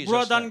here in Jesus'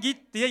 buradan name.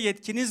 git diye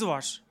yetkiniz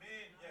var.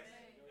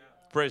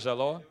 Praise the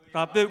Lord.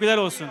 Rabbe övgüler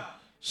olsun.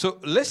 So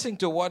listen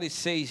to what it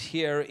says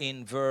here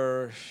in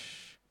verse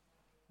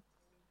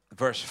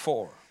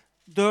 4.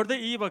 4'e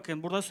iyi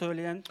bakın. Burada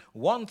söyleyen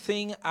One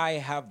thing I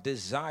have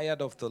desired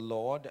of the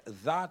Lord,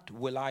 that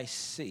will I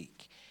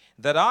seek,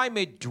 that I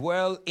may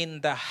dwell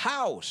in the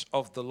house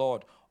of the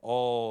Lord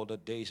all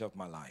the days of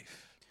my life.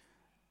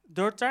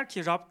 4 der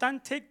ki Rab'den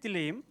tek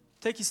dileğim,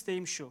 tek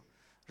isteğim şu.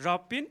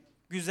 Rabbin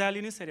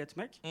güzelliğini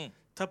seyretmek,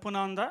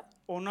 tapınağında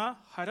ona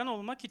hayran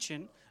olmak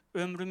için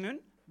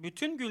ömrümün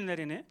bütün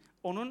günlerini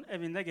onun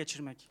evinde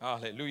geçirmek.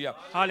 Hallelujah.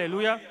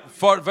 Haleluya.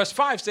 For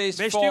verse 5 says,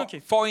 Beş diyor ki,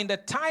 for in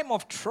the time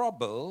of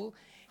trouble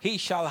he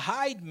shall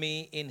hide me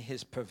in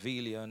his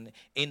pavilion,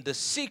 in the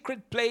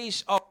secret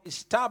place of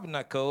his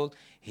tabernacle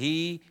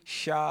he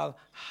shall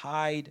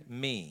hide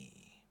me.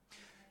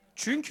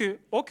 Çünkü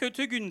o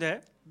kötü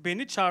günde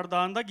beni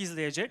çardağında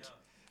gizleyecek,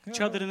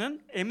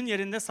 çadırının emin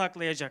yerinde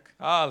saklayacak.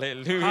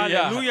 Hallelujah.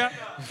 Hallelujah.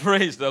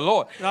 Praise the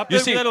Lord. Rabbe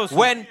You see, güzel olsun.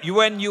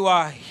 when you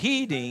are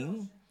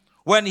hiding,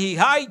 when he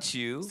hides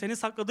you, Seni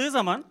sakladığı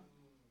zaman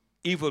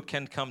evil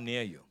can come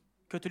near you.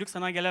 kötülük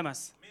sana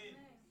gelemez.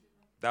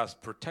 That's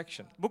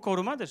protection. Bu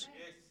korumadır.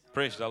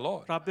 Praise the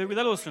Lord. Rabbe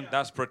güzel olsun.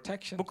 That's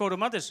protection. Bu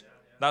korumadır.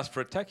 That's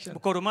protection. Bu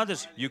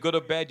korumadır. You go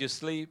to bed, you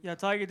sleep,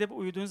 Yatağa gidip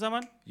uyuduğun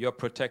zaman you're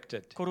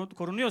protected.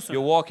 korunuyorsun.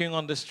 You're walking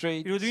on the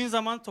street, Yürüdüğün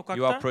zaman you are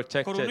sokakta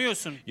protected.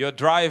 korunuyorsun. You're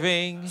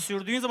driving,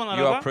 Sürdüğün zaman you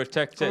are araba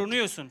protected.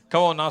 korunuyorsun.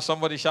 Come on now,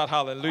 somebody shout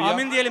hallelujah.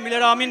 Amin diyelim,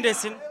 ileri amin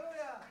desin.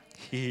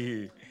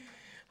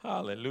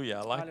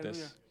 Hallelujah, I like this.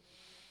 Hallelujah.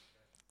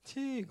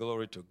 Gee,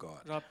 glory to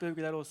God. Rabbe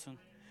övgüler olsun.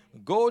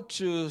 Go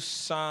to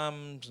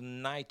Psalms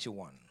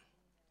 91.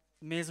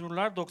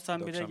 MEZMURLAR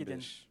 91'e gidin.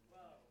 95.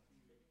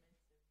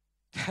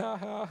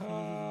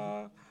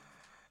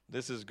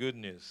 This is good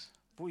news.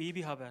 Bu iyi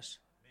bir haber.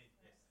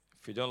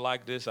 If you don't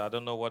like this, I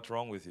don't know what's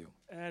wrong with you.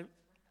 Eğer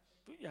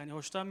yani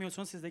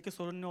hoşlanmıyorsanız sizdeki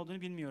sorunun ne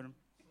olduğunu bilmiyorum.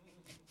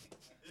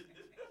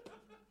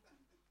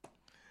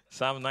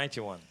 Psalm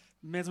 91.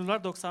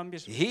 MEZMURLAR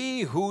 91.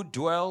 He who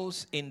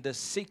dwells in the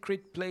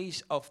secret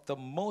place of the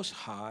Most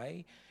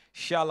High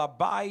shall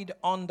abide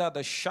under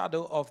the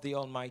shadow of the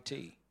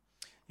Almighty.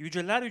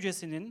 Yüceler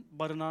Yücesi'nin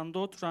barınağında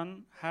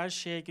oturan her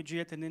şeye gücü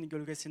yetenin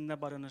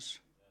gölgesinde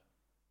barınır.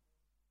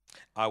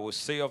 I will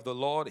say of the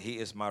Lord, He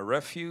is my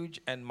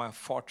refuge and my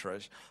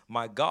fortress.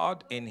 My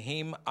God, in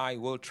Him I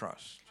will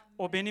trust.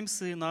 O benim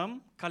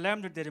sığınağım,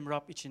 kalemdir derim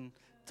Rab için.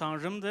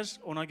 Tanrımdır,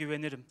 ona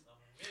güvenirim.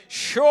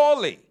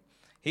 Surely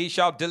He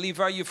shall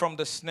deliver you from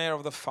the snare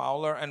of the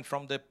fowler and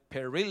from the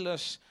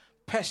perilous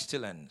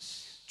pestilence.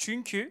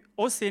 Çünkü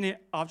o seni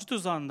avcı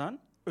tuzağından,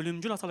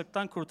 ölümcül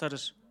hastalıktan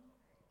kurtarır.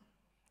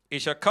 He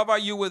shall cover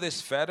you with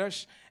His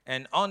feathers,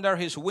 and under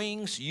His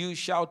wings you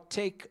shall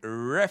take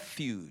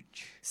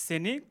refuge.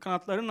 Seni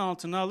kanatların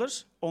altına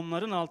alır,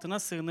 onların altına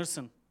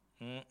sığınırsın.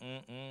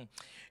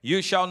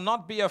 You shall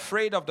not be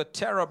afraid of the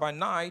terror by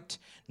night,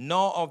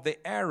 nor of the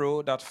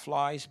arrow that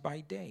flies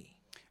by day.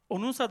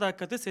 Onun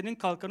sadakati senin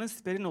kalkanın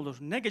siperin olur.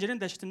 Ne gecenin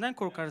dehşetinden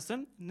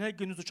korkarsın, ne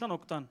gündüz uçan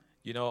oktan.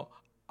 You know,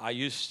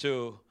 I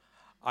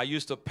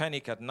used to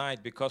panic at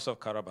night because of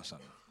Karabasan.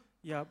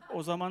 Ya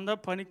o zaman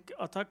da panik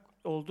atak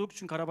olduk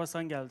çünkü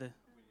Karabasan geldi.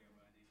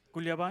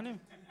 Gulyabani mi?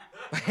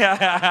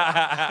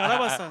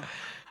 Karabasan.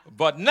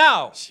 But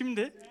now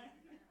Şimdi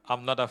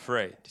I'm not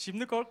afraid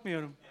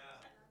korkmuyorum.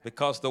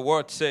 because the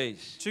word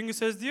says Çünkü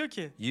söz diyor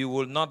ki, you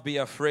will not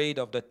be afraid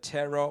of the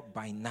terror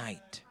by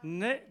night.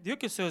 ne diyor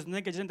ki söz, ne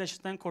gecenin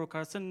dehşetinden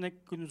korkarsın, ne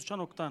gündüz uçan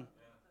oktan.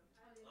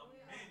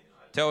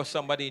 Tell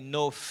somebody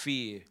no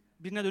fear.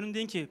 Birine dönün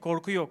deyin ki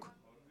korku yok.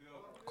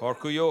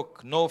 Korku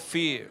yok, no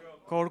fear.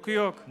 Korku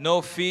yok.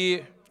 No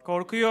fear,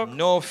 Korku yok.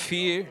 no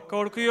fear.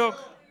 Korku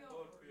yok.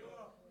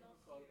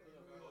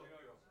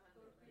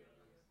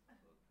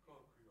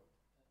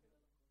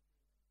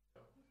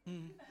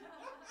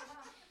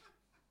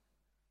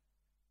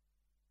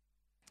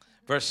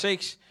 Verse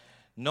 6,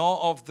 nor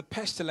of the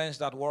pestilence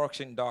that works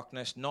in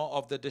darkness, nor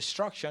of the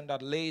destruction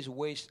that lays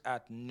waste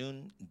at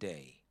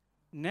noonday.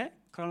 Ne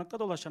karanlıkta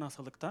dolaşan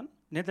hastalıktan,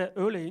 ne de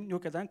öğleyin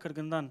yok eden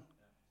kırgından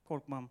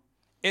korkmam.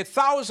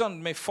 1,000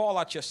 may fall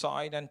at your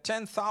side and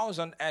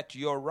 10,000 at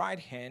your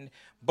right hand,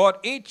 but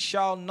it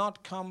shall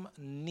not come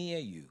near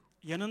you.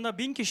 Yanında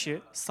 1000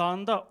 kişi,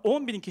 sağında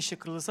 10.000 kişi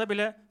kırılsa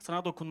bile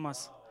sana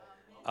dokunmaz.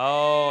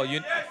 Oh,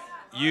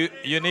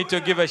 you need to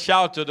give a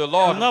shout to the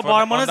Lord. Buna on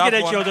bağırmanız that one.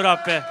 gerekiyordur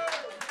Rabbe.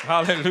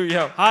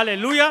 Hallelujah.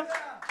 Haleluya.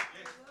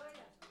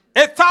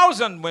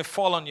 1,000 may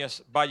fall on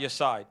by your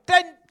side.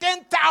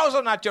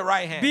 10,000 at your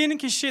right hand. 1000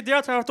 kişi,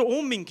 diğer tarafta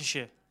 10.000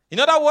 kişi. In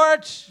other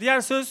words,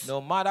 Diğer söz,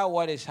 no matter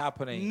what is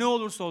happening, ne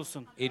olursa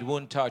olsun it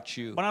won't touch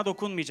you. bana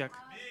dokunmayacak.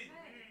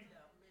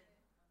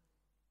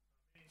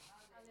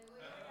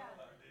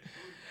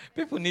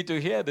 People need to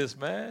hear this,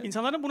 man.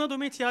 İnsanların buna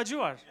duymaya ihtiyacı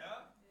var.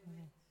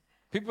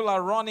 People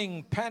are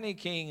running,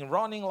 panicking,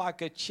 running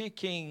like a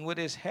chicken with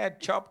his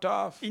head chopped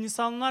off.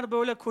 İnsanlar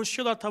böyle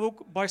koşuyorlar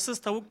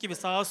başsız tavuk gibi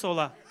sağa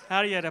sola,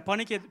 her yere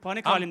panik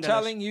I'm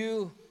halindeler. telling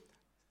you,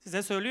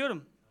 Size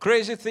söylüyorum.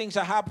 Crazy things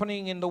are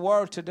happening in the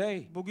world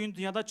today. Bugün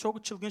dünyada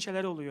çok çılgın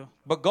şeyler oluyor.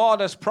 But God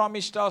has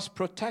promised us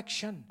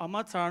protection.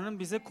 Ama Tanrı'nın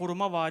bize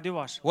koruma vaadi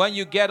var. When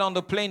you get on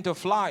the plane to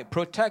fly,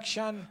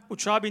 protection.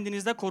 Uçağa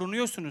bindiğinizde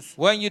korunuyorsunuz.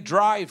 When you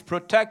drive,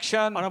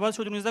 protection. Araba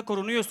sürdüğünüzde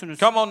korunuyorsunuz.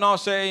 Come on now,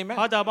 say amen.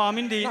 Hadi ama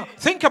amin deyin. Now,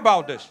 think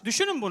about this.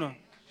 Düşünün bunu.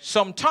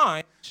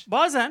 Sometimes,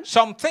 Bazen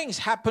some things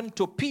happen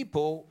to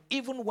people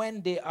even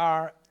when they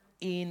are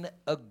in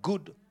a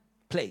good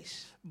place.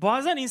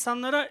 bazen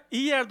insanlara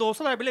iyi yerde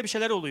olsalar bile bir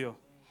şeyler oluyor.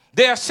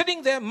 They are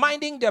sitting there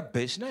minding their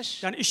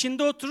business, Yani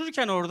işinde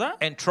otururken orada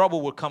and trouble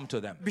will come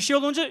to them. bir şey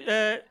olunca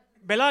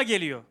bela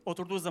geliyor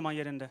oturduğu zaman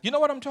yerinde. You know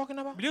what I'm talking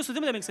about? Biliyorsun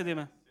değil mi demek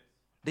istediğimi?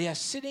 They are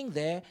sitting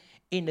there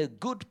in a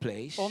good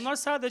place, Onlar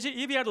sadece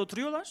iyi bir yerde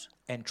oturuyorlar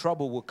and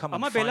trouble will come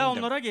and ama find bela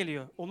them. onlara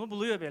geliyor. Onu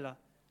buluyor bela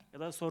ya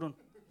da sorun.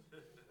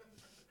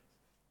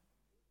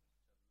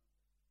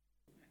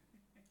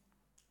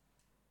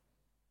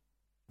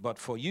 But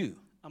for you,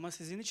 Ama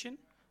sizin için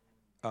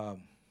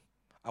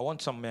I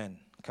want some men.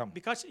 Come.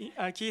 birkaç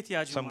erkeğe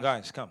ihtiyacım Some var.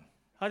 guys, come.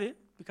 Hadi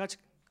birkaç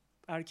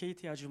erkeğe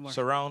ihtiyacım var.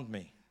 Surround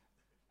me.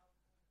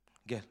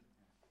 Get.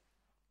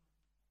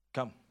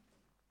 Come.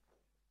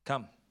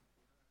 Come.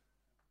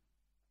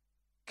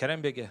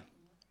 Kerembe, gel.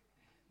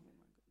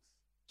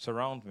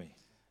 Surround me.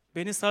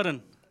 Beni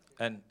sarın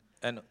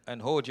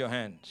And hold your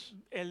hands.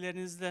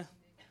 ellerinizde.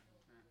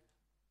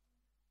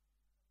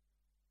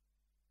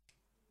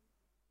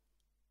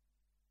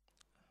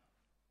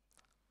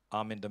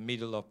 I'm in the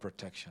middle of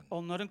protection.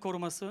 Onların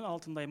koruması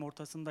altındayım,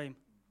 ortasındayım.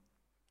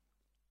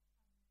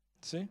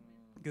 See? I'm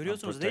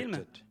Görüyorsunuz değil mi?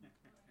 protected.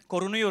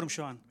 Korunuyorum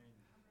şu an.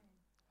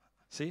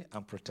 See?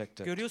 I'm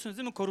protected. Görüyorsunuz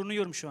değil mi?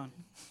 Korunuyorum şu an.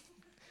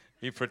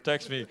 He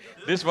protects me.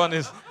 This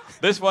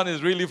one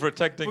is really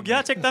protecting Bu me.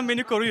 gerçekten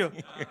beni koruyor.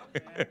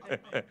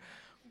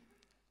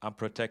 I'm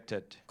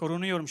protected.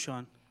 Korunuyorum şu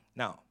an.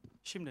 Now,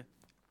 Şimdi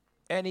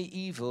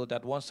any evil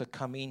that wants to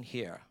come in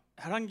here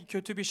herhangi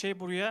kötü bir şey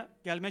buraya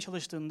gelmeye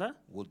çalıştığında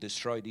will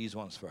destroy these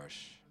ones first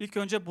ilk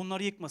önce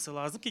bunları yıkması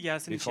lazım ki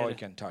gelsin before it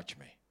içeri. can touch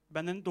me.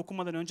 Benden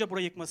dokunmadan önce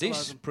burayı yıkması This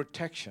lazım.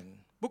 protection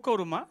Bu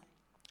koruma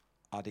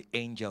are the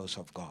angels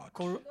of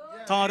God.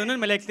 Tanrı'nın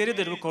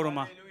melekleridir bu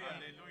koruma.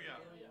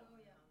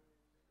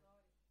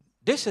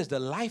 This is the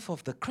life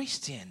of the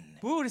Christian.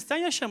 Bu Hristiyan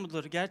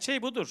yaşamıdır.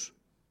 Gerçeği budur.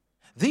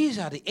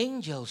 These are the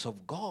angels of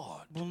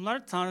God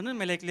Bunlar Tanrı'nın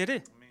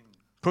melekleri.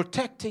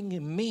 protecting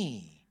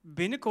me,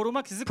 Beni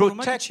korumak, sizi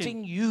korumak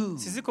protecting için. you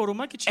Sizi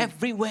korumak için.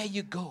 everywhere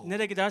you go.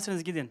 Nereye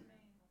giderseniz gidin.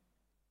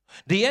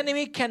 The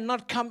enemy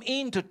cannot come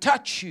in to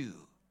touch you.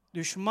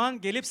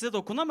 Düşman gelip size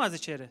dokunamaz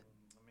içeri.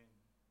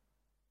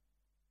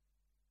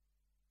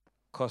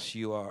 Because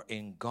you are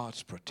in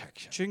God's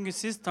protection. Çünkü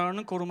siz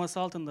Tanrı'nın koruması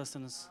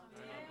altındasınız.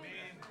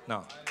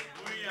 Now,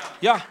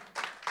 yeah.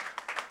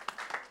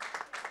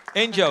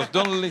 Angels,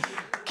 don't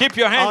keep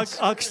your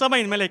hands.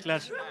 Alkışlamayın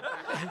melekler.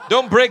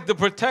 Don't break the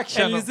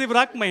protection. Elinizi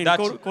bırakmayın.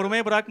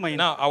 Korumaya bırakmayın.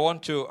 Now, I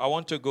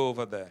want to go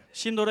over there.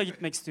 Şimdi oraya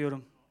gitmek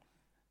istiyorum.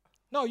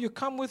 No, you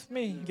come with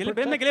me. Gelin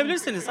benimle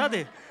gelebilirsiniz.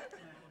 Hadi.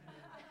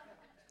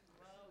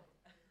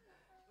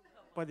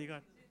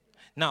 Bodyguard.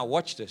 Now,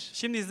 watch this.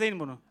 Şimdi izleyin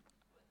bunu.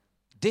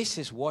 This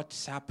is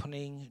what's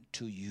happening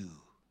to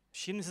you.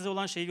 Şimdi size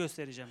olan şeyi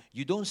göstereceğim.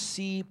 You don't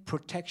see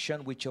protection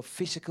with your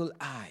physical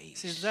eyes.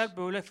 Sizler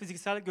böyle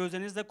fiziksel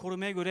gözlerinizle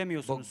korumaya But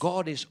göremiyorsunuz.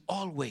 God is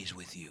always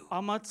with you.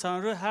 Ama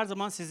Tanrı her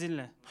zaman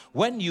sizinle.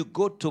 When you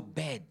go to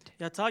bed,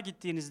 Yatağa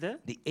gittiğinizde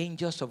the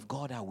angels of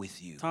God are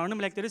with you. Tanrı'nın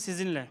melekleri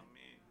sizinle.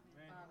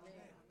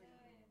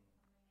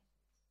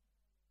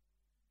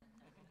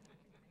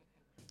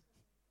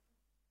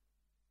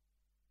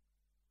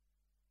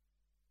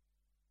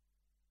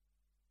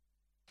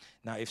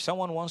 Now, if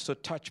someone wants to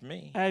touch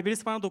me, Eğer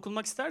birisi bana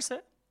dokunmak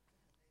isterse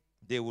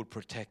they will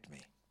protect me.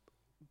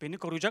 beni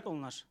koruyacak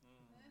onlar.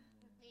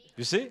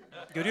 You see?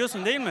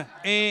 Görüyorsun değil mi?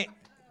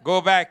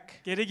 Go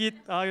back. Geri git.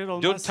 Hayır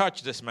Don't olmaz.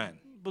 touch this man.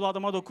 Bu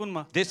adama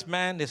dokunma. This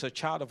man is a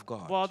child of Bu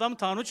God. adam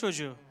Tanrı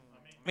çocuğu.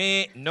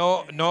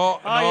 No,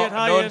 Hayır,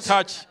 hayır. don't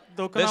touch. This man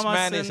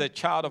Dokunamazsın. is a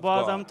child of Bu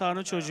adam God.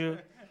 Tanrı çocuğu.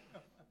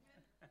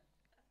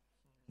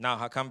 Now,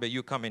 Hakambe,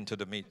 you come into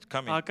the meet.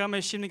 Come in. Hakan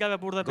Bey şimdi gel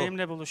ve burada Go.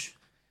 benimle buluş.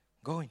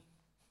 Go in.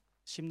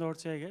 Şimdi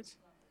ortaya geç.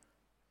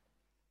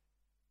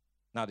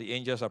 Now, the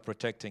angels are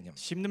protecting him.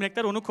 Şimdi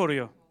melekler onu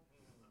koruyor.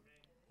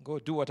 Go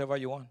do whatever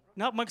you want.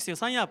 Ne yapmak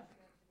istiyorsan yap.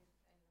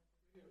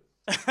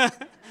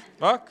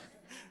 Look.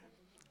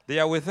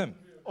 They are with him.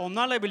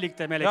 Onlarla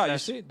birlikte Yeah, melekler. you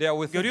see? They are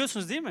with him.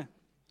 Görüyorsunuz değil mi?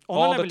 All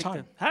Onlarla the birlikte.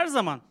 time. Her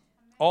zaman.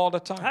 All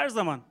the time. Her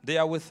zaman. They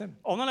are with him.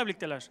 Onlarla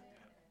birlikteler.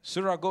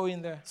 Surah, go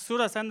in there.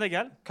 Sura sen de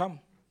gel. Come.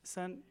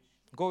 Sen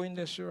Go in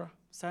there, Surah.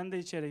 de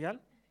içeri gel.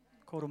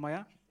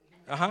 Korumaya.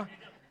 Uh-huh.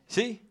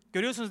 See?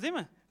 Görüyorsunuz değil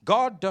mi?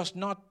 God does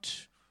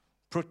not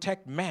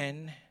protect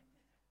men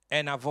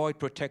and avoid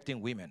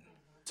protecting women.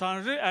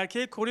 Tanrı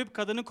erkeği koruyup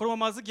kadını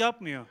korumamazlık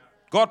yapmıyor.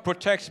 God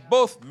protects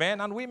both men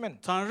and women.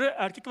 Tanrı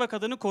erkek ve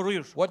kadını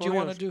koruyur. What do you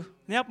koruyor. want to do?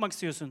 Ne yapmak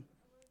istiyorsun?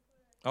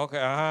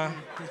 Okay,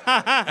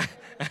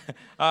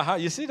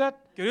 you see that?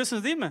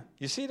 Görüyorsunuz değil mi?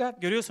 You see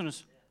that?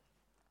 Görüyorsunuz.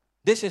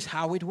 This is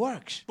how it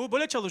works. Bu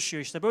böyle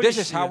çalışıyor işte. Böyle This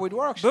is işliyor. how it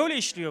works. Böyle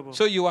işliyor bu.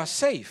 So you are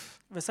safe.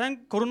 Ve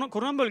sen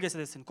korunan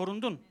bölgesindesin.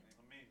 Korundun.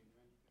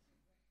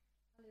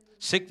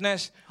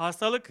 Sickness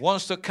Hastalık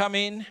wants to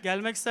come in.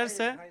 gelmek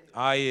isterse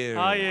Hayır.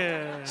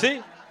 hayır.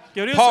 See?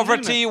 Görüyorsun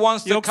Poverty değil mi?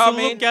 wants to come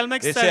in. Yoksulluk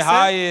gelmek They say isterse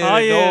hayır.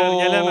 hayır, No.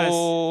 gelemez.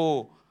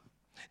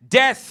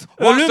 Death wants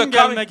to Ölüm come in.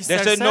 gelmek They say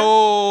isterse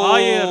no.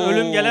 hayır,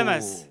 ölüm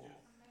gelemez.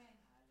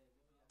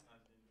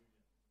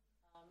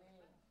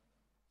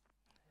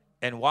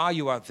 And while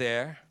you are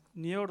there,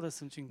 Niye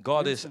oradasın çünkü?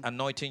 God biliyor is musun?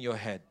 anointing your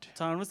head,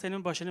 Tanrı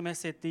senin başını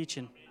meshettiği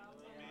için,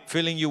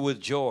 filling you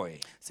with joy,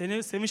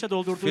 seni sevinçle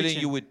doldurduğu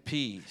filling you için, with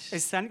peace.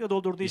 esenlikle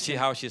doldurduğu You see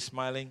için. how she's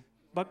smiling?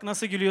 Bak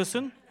nasıl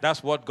gülüyorsun.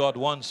 That's what God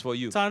wants for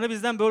you. Tanrı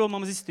bizden böyle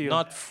olmamızı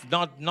istiyor.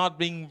 Not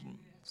being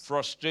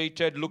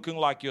frustrated, looking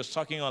like you're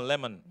sucking on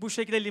lemon. Bu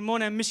şekilde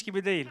limon emmiş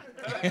gibi değil.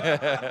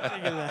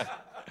 Teşekkürler.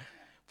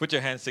 Put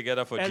your hands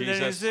together for Jesus.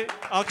 Ellerinizi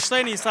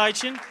alkışlayın İsa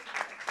için.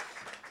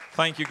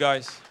 Thank you,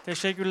 guys.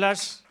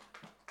 Teşekkürler.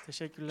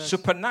 Teşekkürler.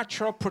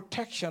 Supernatural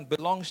protection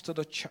belongs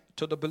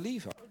to the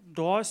believer.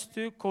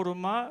 Doğaüstü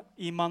koruma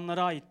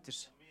imanlara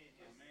aittir.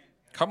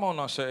 Come on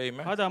now, say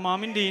amen. Hadi ama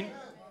amin deyin.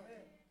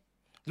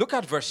 Look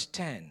at verse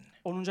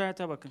 10. 10.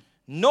 ayete bakın.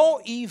 No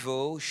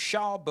evil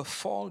shall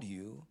befall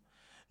you,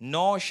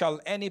 nor shall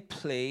any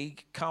plague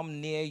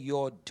come near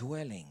your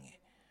dwelling.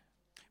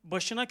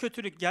 Başına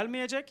kötülük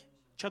gelmeyecek,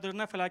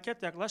 çadırına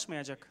felaket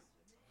yaklaşmayacak.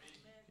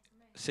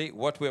 See,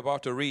 what we're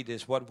about to read is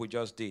what we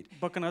just did.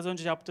 Bakın az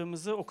önce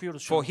yaptığımızı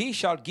okuyoruz şu For an. he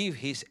shall give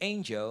his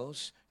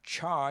angels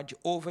charge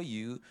over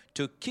you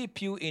to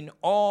keep you in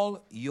all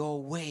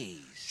your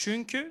ways.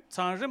 Çünkü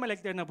Tanrı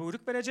meleklerine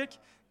buyruk verecek,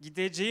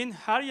 gideceğin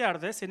her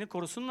yerde seni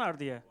korusunlar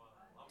diye.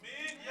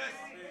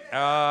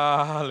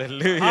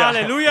 Hallelujah.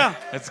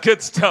 Hallelujah. That's good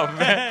stuff, man.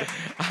 İyi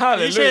şey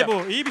Hallelujah.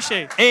 bu, iyi bir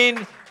şey. In,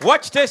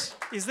 watch this.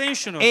 İzleyin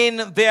şunu. In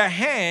their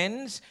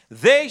hands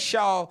they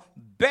shall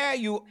bear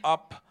you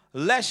up,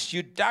 lest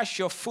you dash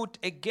your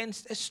foot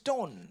against a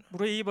stone.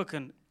 Buraya iyi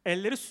bakın.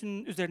 Elleri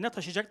suyun üzerine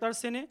taşıyacaklar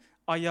seni,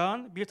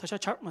 ayağın bir taşa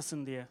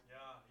çarpmasın diye.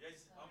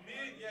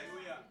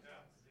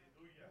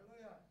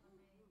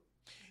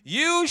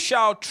 You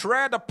shall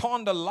tread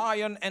upon the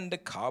lion and the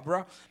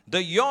cobra, the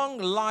young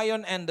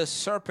lion and the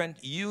serpent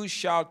you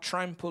shall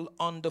trample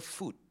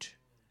underfoot.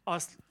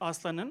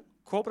 Aslanın,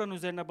 kobranın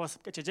üzerine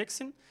basıp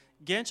geçeceksin.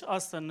 Genç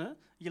aslanı,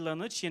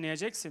 yılanı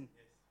çiğneyeceksin.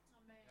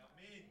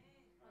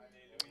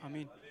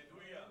 Amin.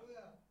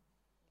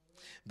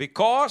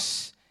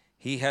 Because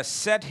he has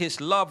set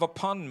his love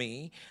upon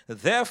me,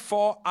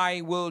 therefore I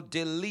will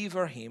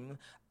deliver him.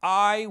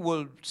 I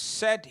will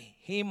set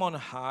him on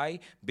high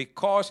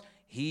because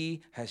he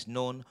has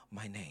known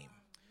my name.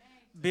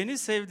 Beni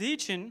sevdiği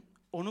için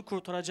onu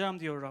kurtaracağım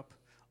diyor Rab.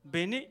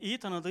 Beni iyi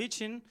tanıdığı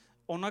için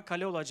ona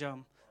kale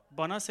olacağım.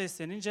 Bana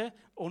seslenince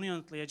onu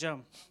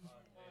yanıtlayacağım.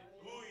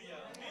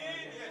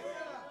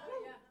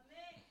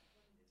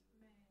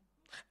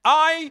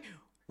 I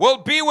will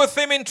be with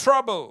him in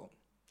trouble.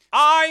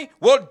 I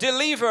will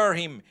deliver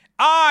him.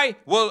 I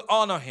will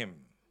honor him.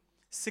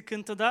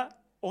 Sıkıntıda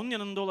onun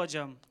yanında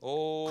olacağım.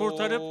 Oh.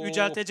 Kurtarıp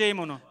yücelteceğim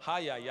onu.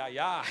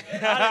 Ya.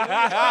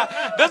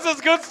 This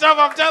is good stuff,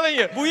 I'm telling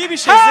you. Bu iyi bir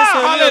şey size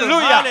söylüyorum.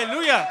 Hallelujah.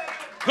 Hallelujah.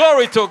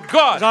 Glory to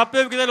God. Rabbe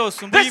övgüler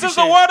olsun. Bu iyi This bir is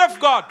the şey. word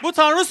of God. Bu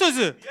Tanrı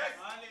sözü.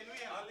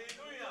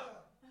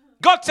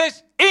 God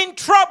says, in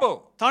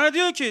trouble, Tanrı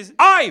diyor ki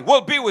I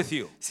will be with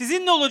you.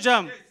 sizinle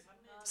olacağım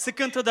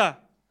sıkıntıda.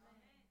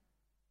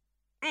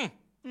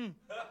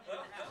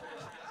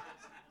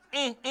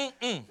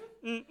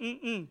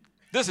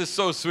 This is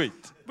so sweet.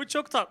 Bu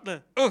çok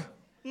tatlı.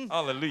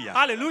 Hallelujah.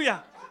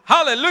 Hallelujah.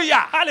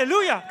 Hallelujah.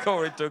 Hallelujah.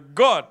 Glory to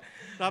God.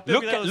 Rabbe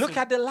Look övgüler at, olsun. look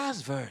at the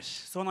last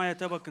verse. Son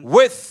ayete bakın.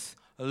 With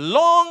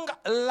long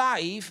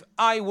life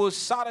I will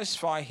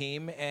satisfy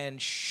him and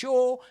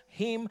show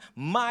him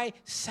my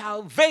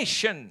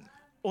salvation.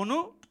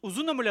 Onu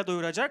uzun ömürle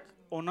doyuracak,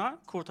 ona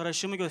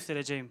kurtarışımı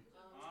göstereceğim.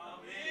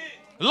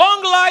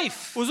 Long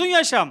life, Uzun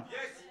yaşam.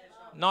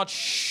 not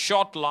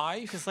short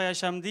life. Kısa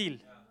yaşam değil.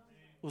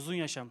 Uzun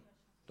yaşam.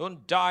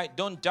 Don't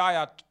die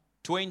at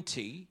 20.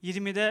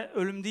 20'de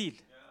ölüm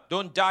değil.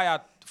 Don't die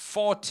at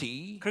 40.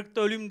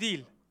 40'da ölüm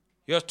değil.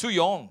 You're too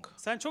young.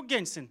 Sen çok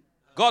gençsin.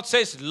 God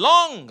says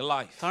long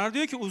life. Tanrı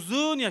diyor ki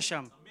uzun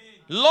yaşam.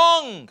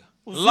 Long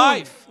Uzun,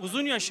 life.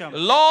 uzun yaşam.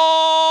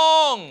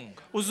 Long.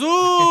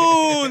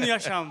 Uzun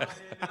yaşam.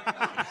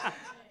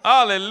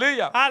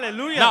 Hallelujah.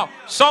 Hallelujah. Now,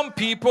 some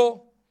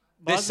people,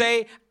 they Bazı- say,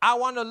 I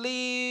want to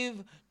live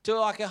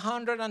to like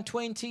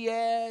 120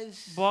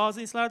 years.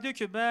 Bazı insanlar diyor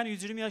ki ben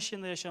 120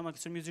 yaşında yaşamak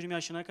istiyorum. 120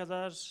 yaşına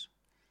kadar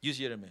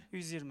 120.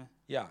 120.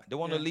 Yeah, they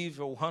want to Yeah. live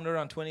for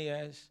 120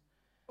 years.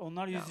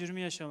 Onlar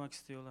 120 yaşamak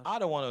istiyorlar. I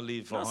don't want to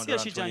live for Nasıl 120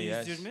 yaşayacaksın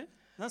years. 120?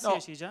 Nasıl No,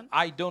 yaşayacaksın?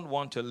 I don't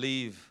want to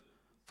live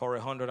for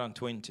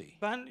 120.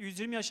 Ben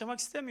 120 yaşamak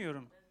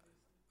istemiyorum.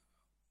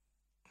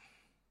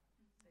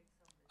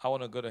 I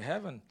want to go to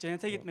heaven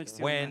Cennete gitmek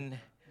istiyorum when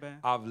ben.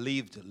 I've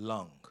lived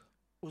long.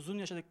 Uzun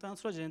yaşadıktan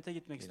sonra cennete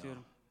gitmek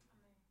istiyorum.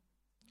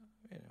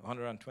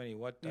 120,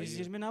 what are you?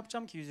 120 ne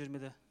yapacağım ki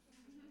 120'de?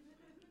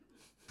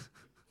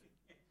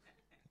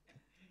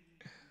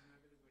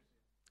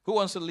 Who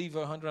wants to live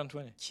for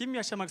 120? Kim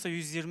yaşamaksa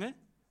 120?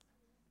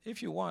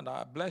 If you want,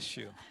 I bless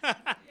you.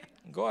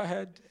 Go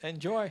ahead,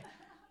 enjoy,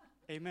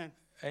 Amen.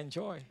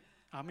 enjoy.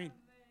 Amin.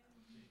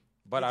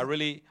 But I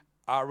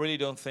really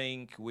don't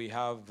think we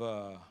have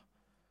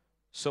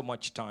so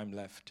much time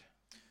left.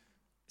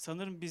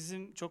 Sanırım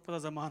bizim çok fazla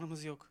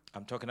zamanımız yok.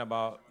 I'm talking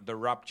about the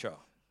rapture.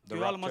 The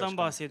Göğe rapture is almadan coming.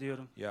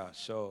 bahsediyorum. Yeah,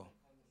 so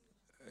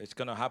it's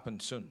going to happen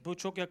soon. Bu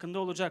çok yakında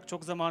olacak.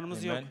 Çok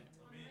zamanımız yok. Amen.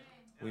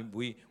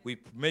 We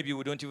maybe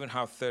we don't even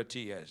have 30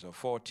 years or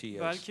 40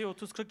 years Belki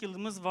 30-40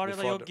 yılımız var ya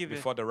da yok gibi.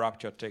 before the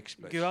rapture takes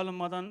place. Göğe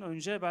alınmadan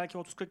önce belki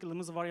 30-40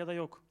 yılımız var ya da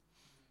yok.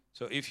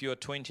 So if you're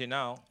 20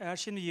 now, Eğer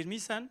şimdi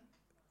 20'ysen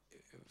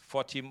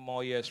 40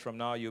 more years from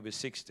now you'll be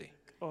 60.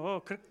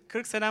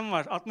 40 senem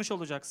var. 60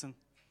 olacaksın.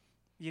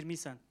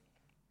 20'ysen.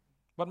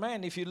 But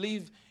man, if you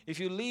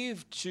live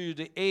to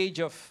the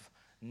age of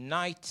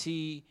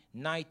 90,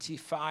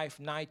 95,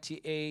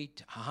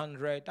 98,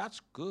 100,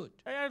 that's good.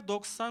 Eğer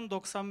 90,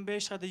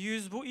 95 hadi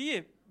 100 bu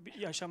iyi bir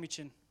yaşam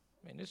için.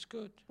 I mean, it's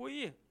good. Bu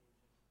iyi.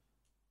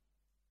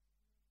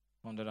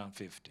 150.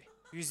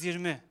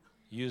 120,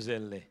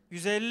 150.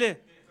 150.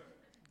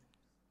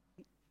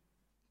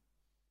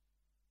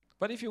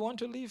 But if you want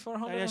to live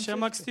for Eğer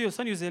yaşamak 150,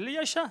 istiyorsan 150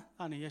 yaşa.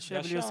 Hani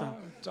yaşayabiliyorsan.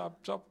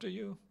 it's up to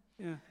you.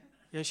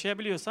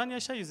 Yaşayabiliyorsan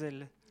yaşa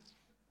 150.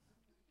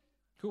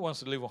 Who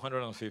wants to live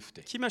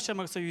 150? Kim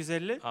yaşamaksa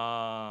 150?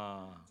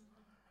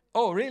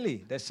 Oh,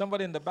 really? There's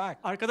somebody in the back.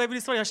 Arkada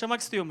birisi var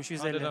yaşamak istiyormuş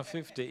 150.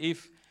 150.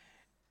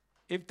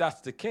 If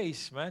that's the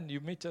case, man,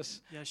 you meet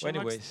us.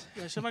 Anyways.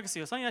 Yaşamak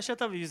istiyorsan yaşa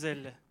tabii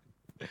 150.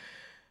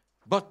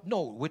 But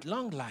no, with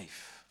long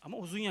life. Ama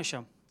uzun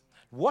yaşam.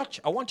 Watch.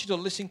 I want you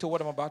to listen to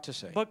what I'm about to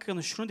say.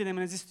 Bakın şunu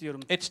dinlemenizi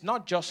istiyorum. It's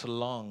not just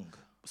long.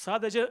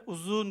 Sadece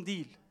uzun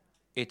değil.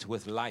 It's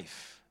with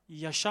life.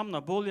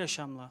 Yaşamla, bol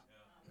yaşamla.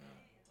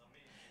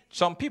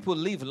 Some people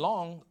live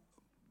long,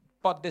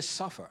 but they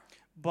suffer.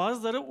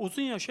 Bazıları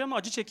uzun yaşıyor ama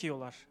acı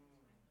çekiyorlar.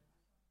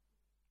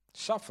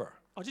 Suffer.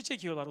 Acı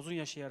çekiyorlar uzun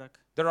yaşayarak.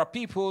 There are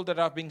people that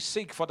have been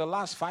sick for the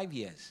last 5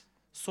 years.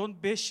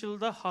 Son 5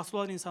 yılda hasta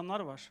olan insanlar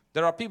var.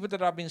 There are people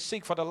that have been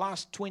sick for the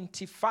last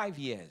 25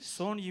 years.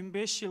 Son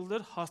 25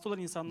 yıldır hasta olan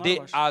insanlar They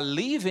var. are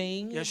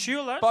living,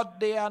 Yaşıyorlar. but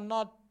they are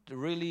not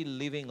really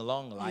living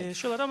long life.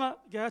 Yaşıyorlar ama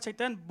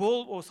gerçekten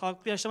bol o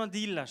sağlıklı yaşama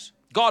değiller.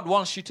 God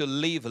wants you to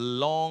live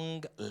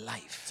long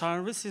life.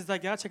 Tanrı sizde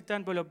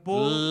gerçekten böyle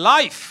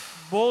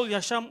bol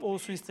yaşam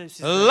olsun istiyor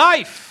sizde.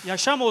 Life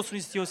Yaşam olsun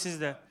istiyor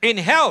sizde. in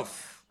health,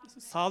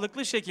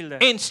 Sağlıklı şekilde,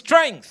 in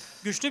strength,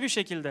 güçlü bir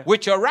şekilde,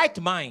 with your right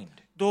mind.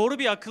 doğru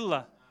bir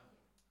akılla.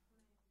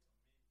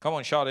 Come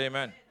on, shout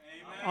amen.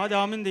 Hadi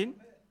amin deyin.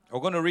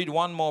 We're going to read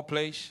one more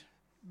place.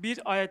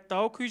 Bir ayet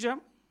daha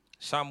okuyacağım.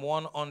 Psalm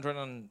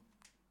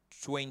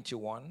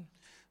 121.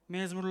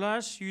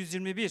 MEZMURLAR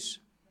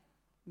 121.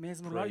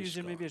 MEZMURLAR Praise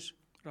 121.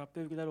 Rabbe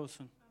övgüler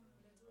olsun.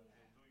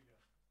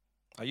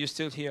 Are you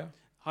still here?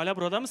 Hala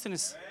burada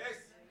mısınız?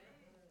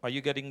 Are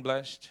you getting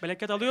blessed?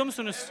 Bereket alıyor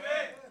musunuz?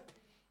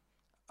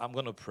 I'm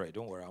going to pray.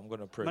 Don't worry. I'm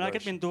going to pray. Merak verse.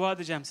 etmeyin, dua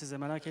edeceğim size,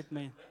 merak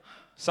etmeyin.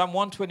 Psalm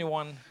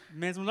 121.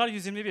 MEZMURLAR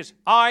 121.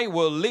 I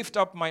will lift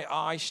up my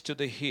eyes to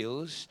the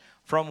hills,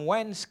 from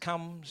whence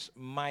comes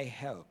my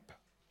help.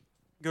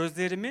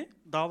 Gözlerimi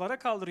dağlara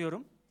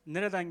kaldırıyorum.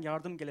 Nereden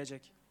yardım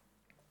gelecek?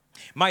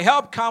 My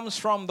help comes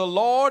from the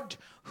Lord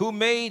who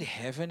made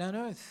heaven and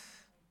earth.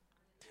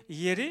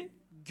 Yeri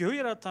göğü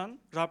yaratan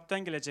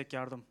Rab'den gelecek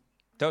yardım.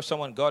 Tell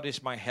someone, God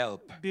is my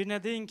help.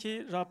 Birine deyin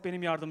ki Rab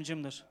benim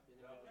yardımcımdır.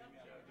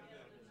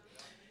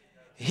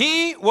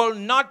 He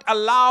will not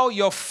allow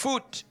your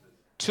foot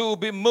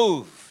to be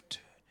moved.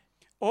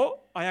 O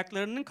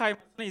ayaklarının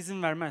kaymasına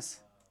izin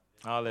vermez.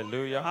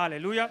 Hallelujah.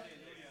 Haleluya.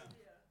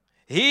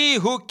 He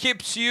who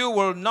keeps you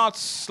will not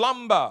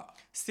slumber.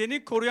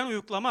 Seni koruyan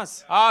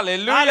uyuklamaz.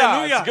 Hallelujah.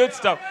 Hallelujah. It's good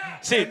stuff.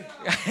 See,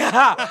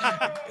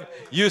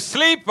 you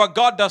sleep, but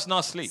God does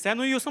not sleep. Sen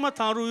uyuyorsun ama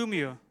Tanrı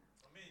uyumuyor.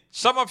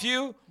 Some of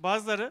you,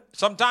 Bazıları,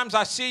 sometimes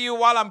I see you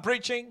while I'm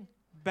preaching.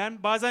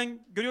 ben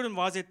bazen görüyorum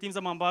vaaz ettiğim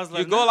zaman You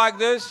bazılarını. go like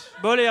this.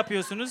 Böyle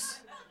yapıyorsunuz.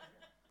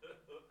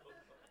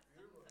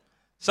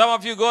 Some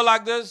of you go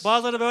like this.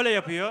 Bazıları böyle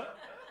yapıyor.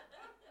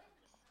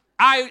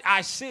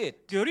 I see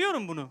it.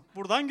 Görüyorum bunu.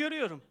 Buradan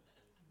görüyorum.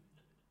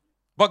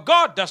 But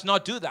God does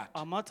not do that.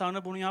 Ama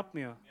Tanrı bunu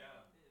yapmıyor.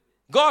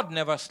 God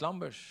never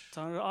slumbers.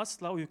 Tanrı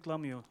asla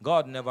uyuklamıyor.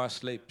 God never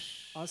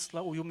sleeps.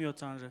 Asla uyumuyor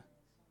Tanrı.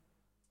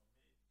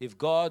 If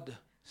God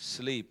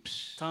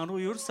sleeps, Tanrı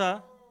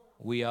uyursa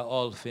we are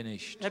all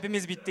finished.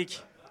 hepimiz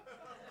bittik.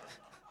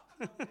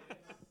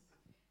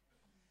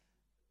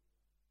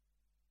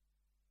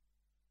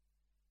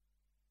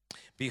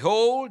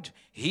 Behold,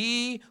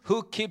 he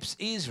who keeps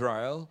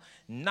Israel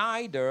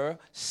neither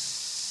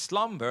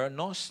slumber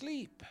nor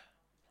sleep.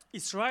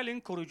 İsrail'in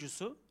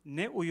koruyucusu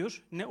ne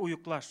uyur ne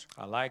uyuklar.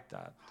 I like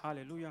that.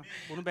 Haleluya.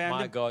 Bunu My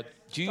beğendim. God,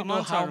 do you Aman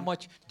know how Tanrım.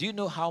 much? Do you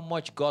know how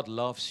much God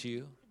loves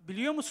you?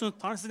 Biliyor musunuz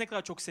Tanrı sizi ne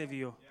kadar çok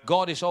seviyor?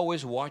 God is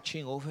always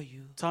watching over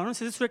you. Tanrı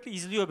sizi sürekli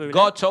izliyor böyle.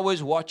 God's always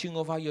watching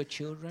over your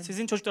children.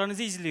 Sizin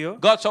çocuklarınızı izliyor.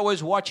 God's always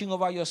watching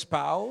over your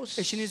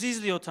spouse. Eşinizi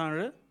izliyor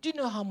Tanrı. Do you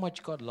know how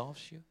much God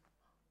loves you?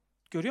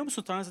 Görüyor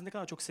musun Tanrı sizi ne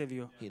kadar çok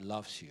seviyor? He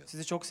loves you.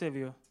 Sizi çok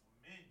seviyor.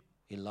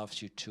 He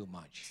loves you too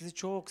much. Sizi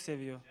çok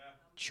seviyor.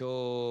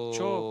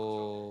 Çok.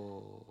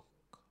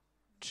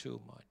 Too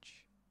much.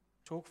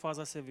 Çok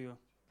fazla seviyor.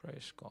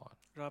 Praise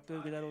God. Rabbe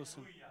övgüler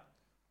olsun.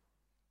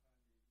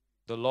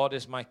 The Lord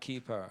is my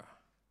keeper.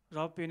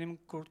 Rab benim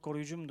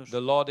koruyucumdur.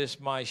 The Lord is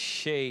my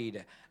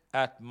shade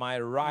at my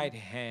right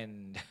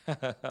hand.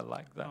 I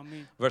like that.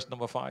 Amin. Verse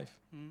number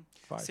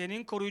 5.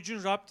 Senin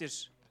koruyucun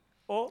Rab'dir.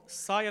 O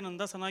sağ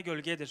yanında sana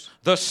gölgedir.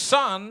 The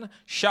sun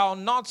shall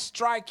not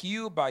strike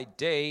you by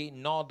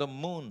day, nor the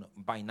moon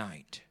by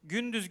night.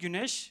 Gündüz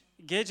güneş,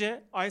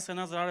 gece ay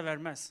sana zarar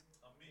vermez.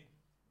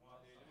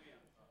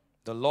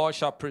 The Lord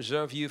shall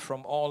preserve you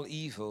from all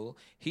evil.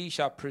 He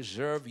shall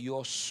preserve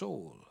your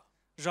soul.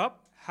 Rab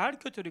her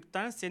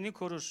kötülükten seni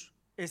korur.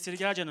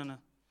 Esirger canını.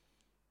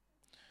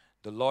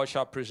 The Lord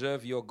shall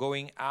preserve your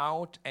going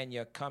out and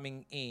your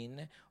coming in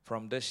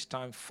from this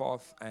time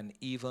forth and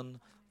even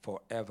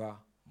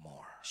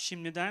forevermore.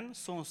 Şimdiden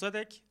sonsuza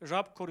dek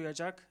Rab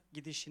koruyacak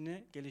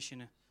gidişini,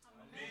 gelişini.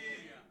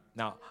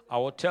 Now, I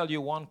will tell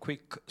you one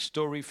quick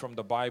story from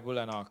the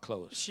Bible and I'll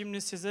close.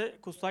 Şimdi size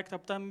kutsal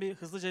kitaptan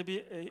hızlıca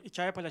bir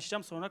hikaye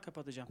paylaşacağım, sonra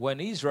kapatacağım. When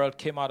Israel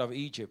came out of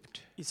Egypt,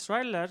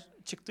 İsrailler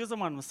çıktığı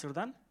zaman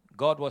Mısır'dan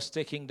God was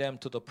taking them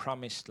to the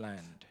promised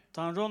land.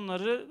 Tanrı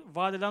onları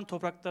vaat edilen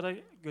topraklara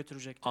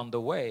götürecekti. On the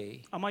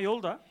way, Ama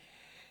yolda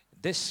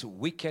this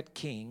wicked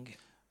king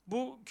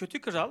bu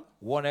kötü kral,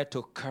 wanted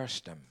to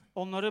curse them.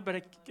 onları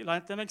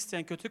lanetlemek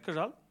isteyen kötü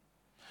kral,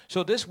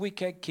 So this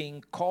wicked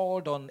king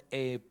called on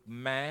a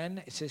man.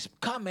 It says,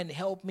 "Come and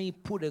help me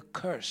put a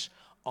curse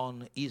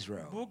on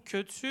Israel." bu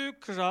kötü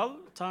kral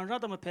Tanrı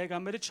adamı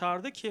peygamberi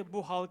çağırdı ki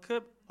bu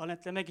halkı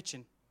lanetlemek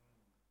için.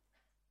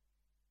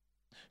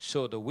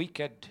 So the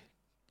wicked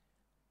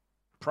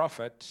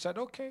prophet said,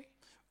 "Okay."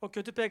 O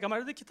kötü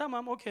peygamber dedi ki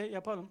tamam, okey,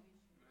 yapalım.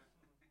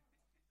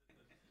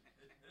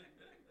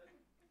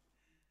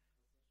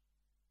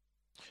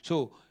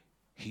 So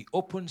he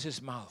opens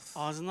his mouth.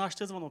 Ağzını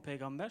açtığı zaman o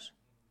peygamber,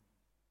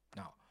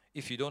 Now,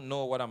 if you don't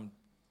know what I'm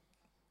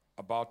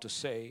about to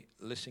say,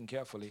 listen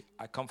carefully.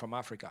 I come from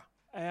Africa.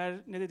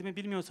 eğer ne dediğimi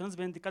bilmiyorsanız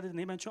beni dikkat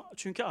edin. Ben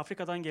çünkü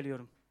Afrika'dan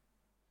geliyorum.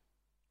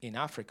 In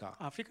Africa,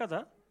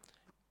 Afrika'da,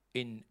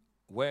 in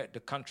where the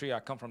country I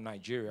come from,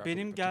 Nigeria.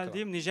 benim in particular,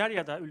 geldiğim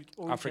Nijerya'da,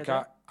 o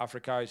ülkede,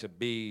 Africa is a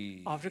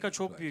big. Afrika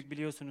çok place. büyük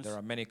biliyorsunuz. There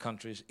are many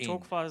countries in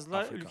Çok fazla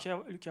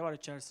Africa. ülke var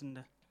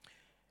içerisinde.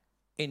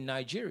 In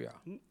Nigeria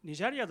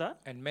Nijerya'da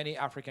and many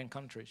African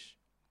countries,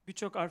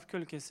 birçok Afrika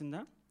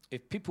ülkesinde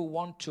if people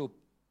want to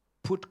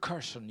put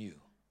curse on you,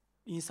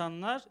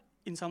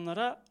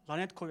 insanlara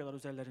lanet koyuyorlar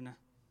üzerlerine.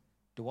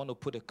 they want to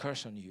put a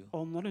curse on you,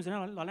 Onların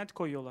üzerine lanet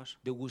koyuyorlar.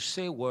 they will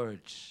say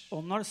words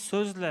Onlar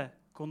sözle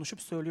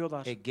konuşup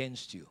söylüyorlar.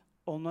 against you.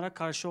 Onlara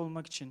karşı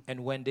olmak için. And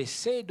when they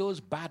say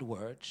those bad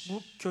words,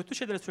 Bu kötü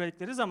şeyleri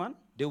söyledikleri zaman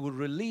they will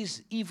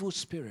release evil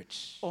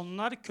spirits.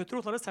 onlar kötü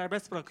ruhları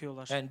serbest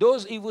bırakıyorlar. And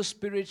those evil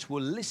spirits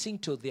will listen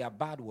to their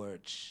bad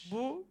words.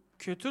 Bu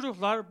kötü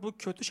ruhlar bu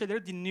kötü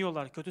şeyleri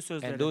dinliyorlar, kötü And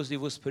sözleri. those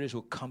evil spirits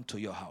will come to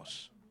your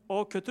house.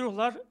 O kötü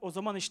ruhlar o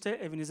zaman işte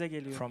evinize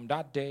geliyor. From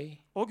that day,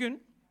 O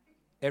gün,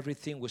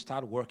 everything will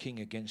start working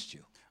against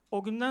you.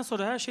 o günden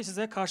sonra her şey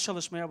size karşı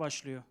çalışmaya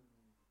başlıyor.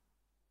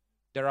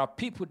 There are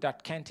people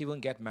that can't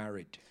even get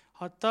married.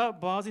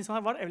 Hatta bazı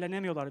insanlar var,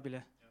 evlenemiyorlar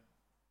bile.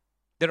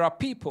 There are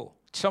people,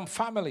 some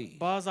family,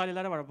 Bazı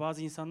aileler var,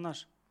 bazı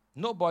insanlar.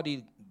 nobody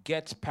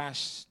gets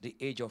past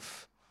the age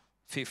of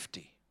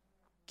 50.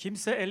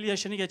 Kimse 50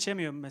 yaşını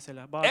geçemiyor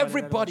mesela. Bazı aileler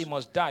Everybody var.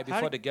 must die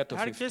before they get to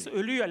Herkes 50.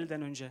 ölüyor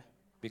 50'den önce.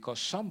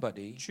 Because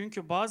somebody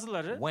Çünkü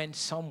bazıları went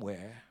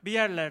somewhere bir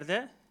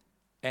yerlerde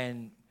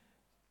and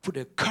put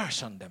a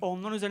curse on them.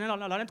 onların üzerine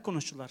lanet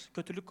konuştular,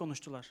 kötülük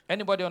konuştular.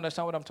 Anybody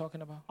understand what I'm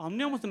talking about?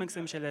 Anlıyor musun demek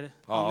istediğim şeyleri?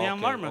 Oh, Anlayan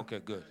okay, var mı? Okay,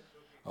 good.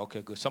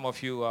 Okay, good. Some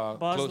of you are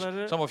Bazıları-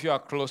 close. Some of you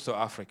are close to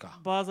Africa.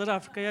 Bazıları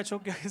Afrika'ya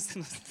çok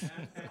yakınsınız.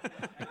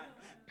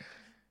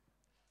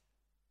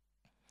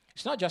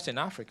 It's not just in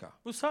Africa.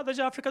 Bu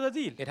sadece Afrika'da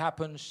değil. It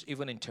happens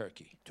even in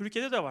Turkey.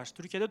 Türkiye'de de var.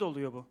 Türkiye'de de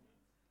oluyor bu.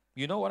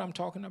 You know what I'm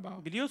talking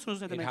about?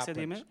 Biliyorsunuz ne demek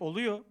istediğimi? happens.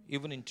 Oluyor.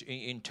 Even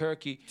in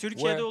Turkey, Türkiye'de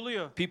where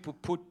oluyor. people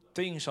put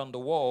things on the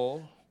wall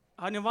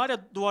Hani var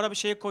ya, duvara bir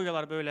şey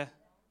koyuyorlar böyle.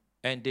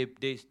 and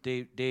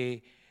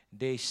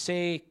they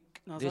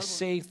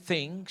say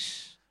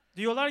things.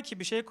 Diyorlar ki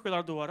bir şey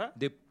koyuyorlar duvara.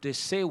 They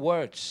say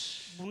words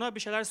Buna bir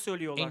şeyler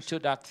söylüyorlar. into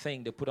that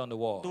thing they put on the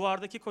wall,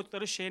 Duvardaki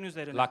koydukları şeyin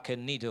üzerine. like a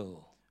needle.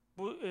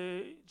 Bu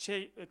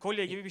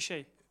kolye gibi bir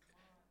şey.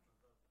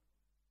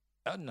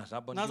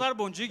 Nazar boncuğu. Nazar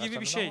boncuğu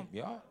gibi bir şey.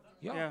 Yeah,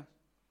 yeah. Ya.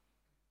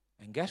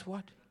 And guess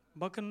what?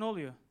 Bakın ne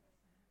oluyor?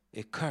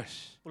 A curse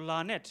Bu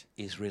lanet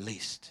is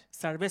released.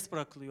 serbest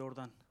bırakılıyor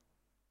oradan.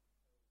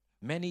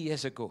 Many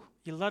years ago,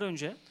 Yıllar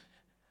önce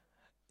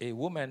a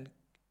woman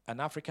an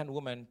African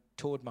woman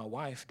told my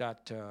wife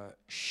that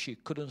she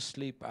couldn't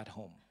sleep at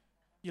home.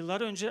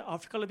 Yıllar önce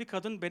Afrikalı bir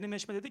kadın benim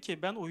eşime dedi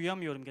ki ben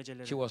uyuyamıyorum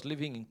geceleri. She was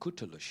living in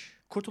Kutuluş.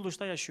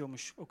 Kurtuluş'ta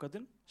yaşıyormuş o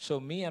kadın.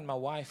 So me and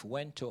my wife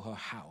went to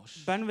her house.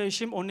 Ben ve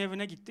eşim onun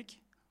evine gittik.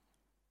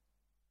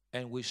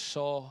 And we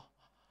saw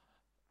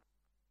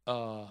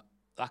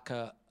like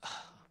a,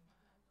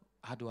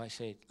 how do I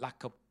say it?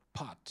 Like a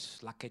pot,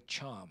 like a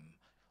charm.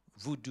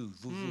 Voodoo,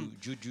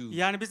 juju.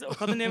 Yani biz o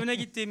kadının evine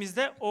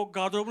gittiğimizde o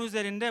gardırobun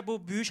üzerinde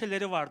bu büyü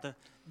şeyleri vardı.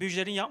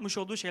 Büyücülerin yapmış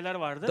olduğu şeyler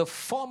vardı. The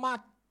former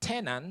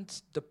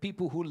tenants, the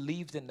people who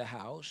lived in the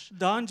house,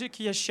 Daha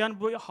önceki yaşayan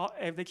bu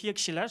evdeki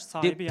kişiler, they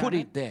sahibi put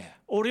yani. it there.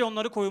 Oraya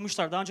onları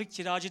koymuşlar. Daha önceki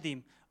kiracı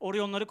diyeyim.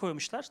 Oraya onları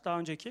koymuşlar daha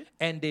önceki.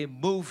 And they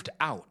moved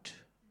out.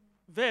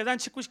 Ve evden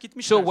çıkmış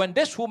gitmişler. So when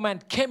this woman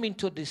came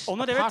into this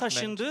Onlar eve apartment,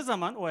 taşındığı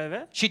zaman o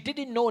eve, she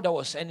didn't know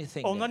there was anything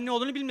there. onların ne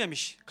olduğunu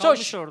bilmemiş.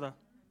 Kalmış orada.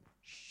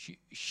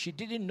 She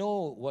didn't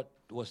know what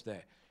was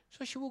there.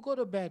 So she would go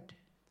to bed,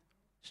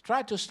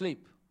 try to sleep.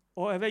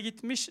 O eve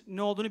gitmiş,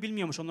 ne olduğunu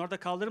bilmiyormuş. Onları da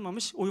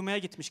kaldırmamış, uyumaya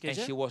gitmiş And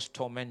gece. she was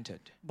tormented.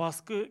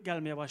 Baskı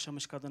gelmeye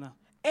başlamış kadına.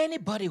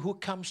 Anybody who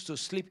comes to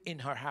sleep in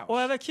her house O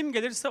eve kim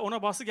gelirse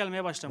ona baskı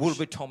gelmeye başlamış.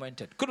 will be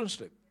tormented. Couldn't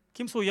sleep.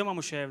 Kimse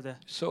uyuyamamış o evde.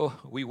 So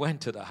we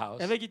went to the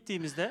house Eve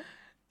gittiğimizde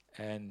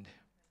and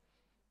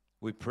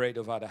we prayed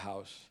over the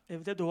house.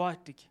 evde dua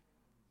ettik.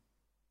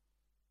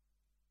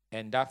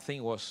 And that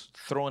thing was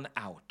thrown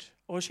out.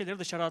 O şeyleri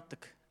dışarı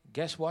attık.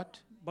 Guess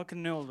what?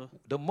 Bakın ne oldu.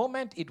 The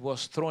moment it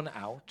was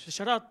thrown out,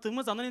 Dışarı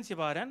attığımız andan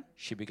itibaren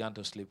she began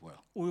to sleep well.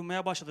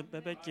 uyumaya başladı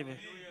bebek gibi.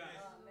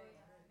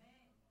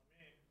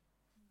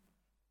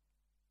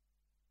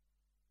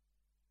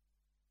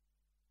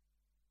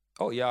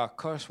 Oh yeah,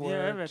 curse words.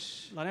 Ya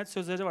evet, lanet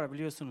sözleri var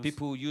biliyorsunuz.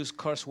 People use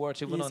curse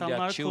words even on their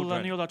İnsanlar children.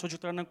 kullanıyorlar,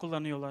 çocuklarından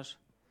kullanıyorlar.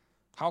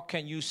 How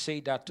can you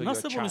say that to your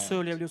Nasıl bunu child?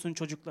 söyleyebiliyorsun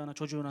çocuklarına,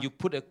 çocuğuna? You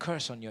put a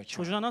curse on your child.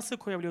 Çocuğuna nasıl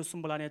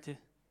koyabiliyorsun bu laneti?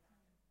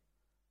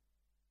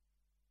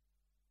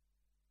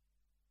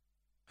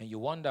 And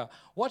you wonder,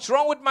 what's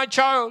wrong with my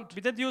child?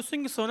 Bir de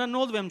diyorsun ki sonra ne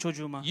oldu benim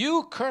çocuğuma?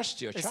 You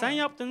cursed your Sen child.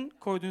 yaptın,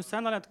 koydun,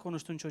 sen lanet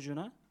konuştun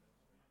çocuğuna.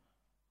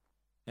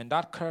 And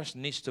that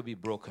curse needs to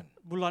be broken.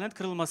 Bu lanet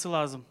kırılması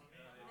lazım.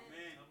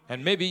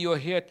 And maybe you're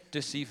here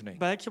this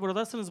evening. Belki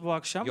buradasınız bu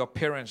akşam. Your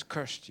parents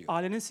cursed you.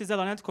 Ailenin size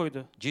lanet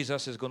koydu.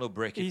 Jesus is going to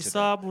break it today.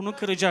 İsa bunu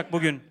kıracak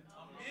bugün.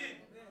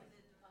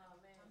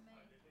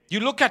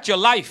 You look at your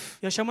life.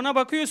 Yaşamına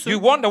bakıyorsun.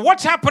 You wonder,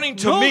 what's happening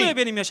Ne to oluyor me?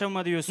 benim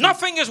yaşamıma diyorsun.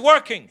 Nothing is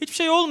working. Hiçbir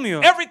şey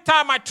olmuyor. Every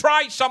time I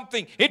try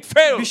something, it Bir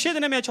fails. şey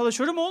denemeye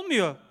çalışıyorum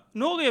olmuyor.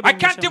 Ne oluyor I benim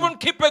can't yaşamıma? even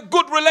keep a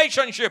good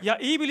relationship. Ya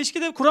iyi bir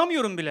ilişki de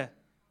kuramıyorum bile.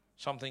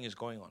 Something is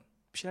going on.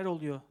 Bir şeyler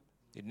oluyor.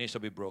 It needs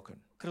to be broken.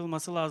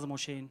 Kırılması lazım o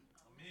şeyin.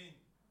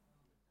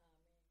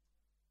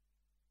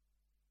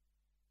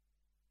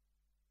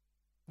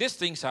 These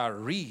things are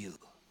real.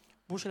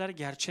 Bu şeyler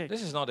gerçek.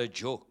 This is not a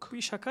joke.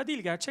 Bir şaka değil,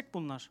 gerçek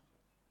bunlar.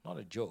 Not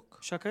a joke.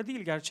 Şaka değil,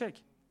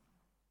 gerçek.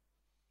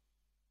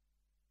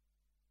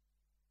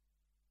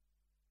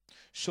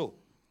 So,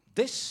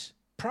 this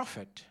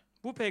prophet,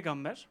 Bu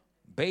peygamber,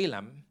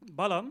 Balaam,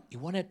 Balaam, he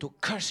wanted to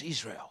curse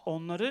Israel.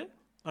 onları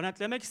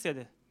lanetlemek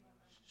istedi.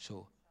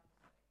 So,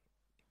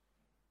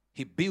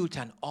 he built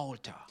an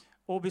altar.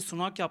 O bir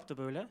sunak yaptı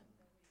böyle.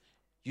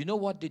 You know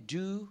what they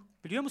do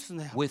Biliyor musun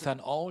ne yaptı with an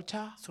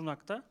altar?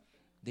 sunakta?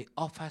 They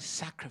offer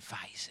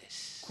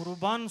sacrifices.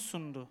 Kurban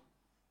sundu.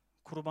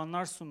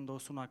 Kurbanlar sundu o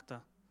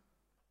sunakta.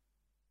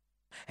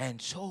 And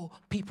so,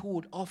 people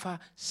would offer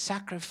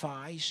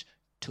sacrifice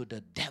to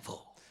the devil.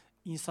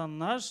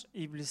 İnsanlar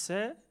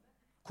iblise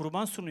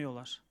kurban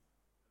sunuyorlar.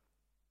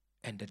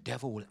 And the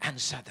devil will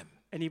answer them.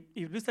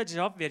 İblis de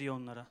cevap veriyor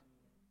onlara.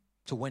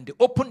 So when they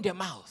open their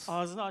mouth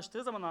Ağzını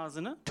açtığı zaman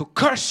ağzını, to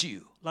curse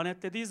you,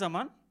 lanetlediği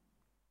zaman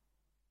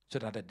so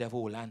that the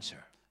devil will answer.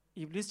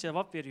 iblis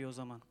cevap veriyor o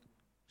zaman.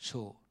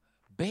 So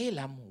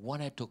Balaam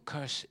wanted to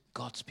curse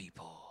God's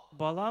people,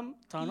 Balaam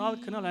Tanrı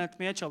halkını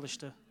lanetmeye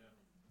çalıştı.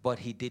 but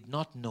he did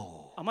not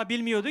know Ama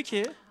bilmiyordu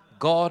ki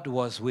God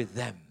was with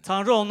them.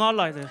 Tanrı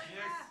onlarlaydı.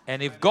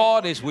 And if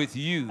God is with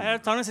you,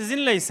 Eğer Tanrı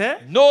sizinle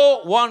ise no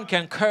one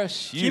can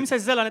curse you. kimse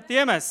size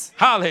lanetleyemez.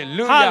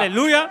 Hallelujah.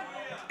 Haleluya.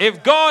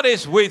 If God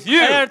is with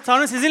you, Eğer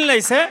Tanrı sizinle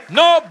ise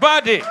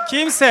nobody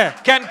kimse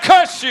can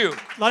curse you.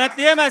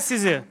 lanetleyemez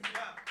sizi.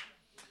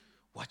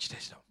 Watch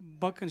this now.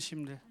 Bakın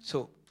şimdi.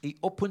 So he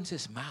opens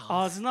his mouth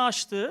Ağzını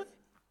açtı.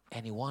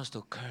 and he wants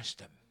to curse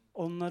them.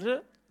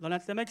 Onları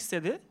lanetlemek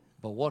istedi.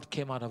 But what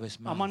came out of his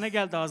Ama mouth ne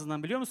geldi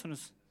ağzından biliyor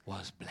musunuz?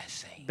 was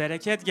blessing.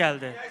 Bereket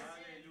geldi.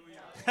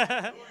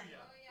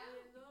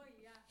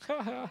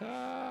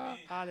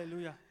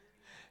 Haleluya.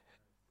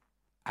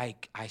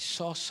 I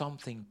saw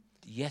something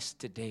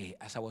yesterday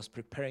as I was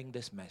preparing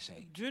this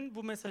message. Dün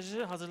bu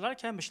mesajı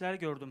hazırlarken bir şeyler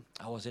gördüm.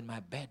 I was in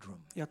my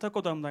bedroom Yatak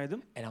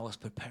odamdaydım. and I was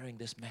preparing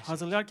this message.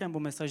 Hazırlarken bu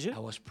mesajı I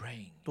was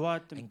praying dua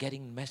ettim. and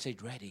getting the message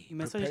ready, Mesaj için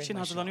preparing myself,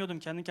 hazırlanıyordum.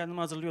 Kendi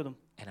kendime hazırlıyordum.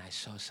 and I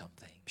saw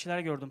something. Bir şeyler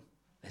gördüm.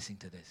 Listen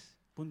to this.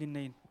 Bunu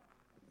dinleyin.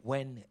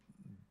 When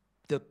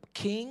the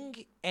king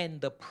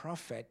and the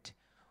prophet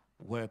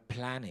were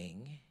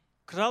planning,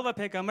 kral ve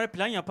peygamber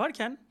plan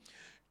yaparken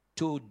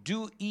to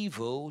do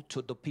evil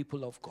to the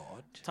people of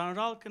God, Tanrı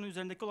halkının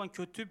üzerindeki olan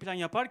kötü plan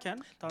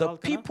yaparken the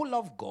people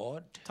of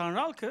God Tanrı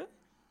halkı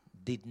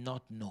did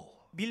not know.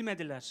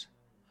 bilmediler.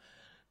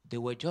 They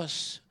were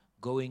just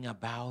going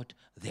about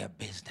their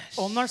business.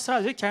 Onlar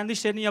sadece kendi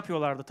işlerini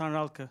yapıyorlardı Tanrı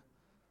halkı.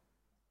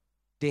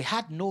 They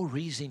had no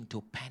reason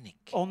to panic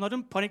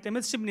Onların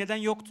paniklemesi için bir neden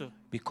yoktu.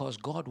 because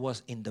God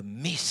was in the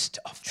midst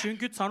of them.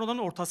 Çünkü Tanrı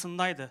onların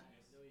ortasındaydı.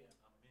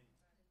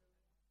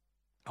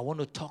 I want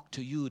to talk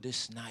to you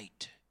this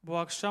night. Bu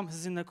akşam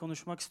sizinle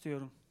konuşmak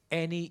istiyorum.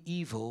 Any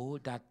evil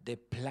that they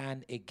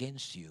plan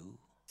against you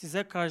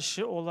Size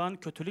karşı olan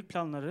kötülük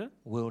planları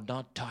will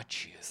not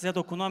touch you, size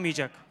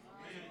dokunamayacak.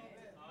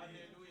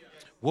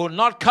 will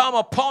not come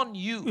upon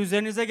you,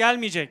 Üzerinize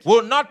gelmeyecek.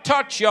 will not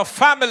touch your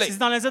family, Sizin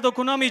ailenize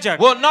dokunamayacak.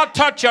 will not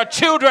touch your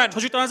children,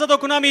 Çocuklarınıza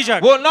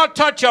dokunamayacak. will not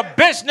touch your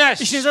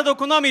business, İşinize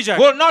dokunamayacak.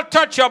 will not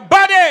touch your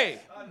body.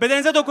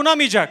 Bedeninize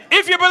dokunamayacak.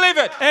 If you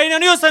believe it, Eğer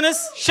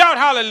inanıyorsanız shout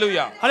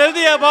hallelujah.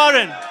 haleluya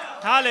bağırın.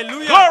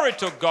 Haleluya. Glory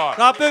to God.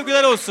 Rabbe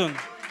övgüler olsun.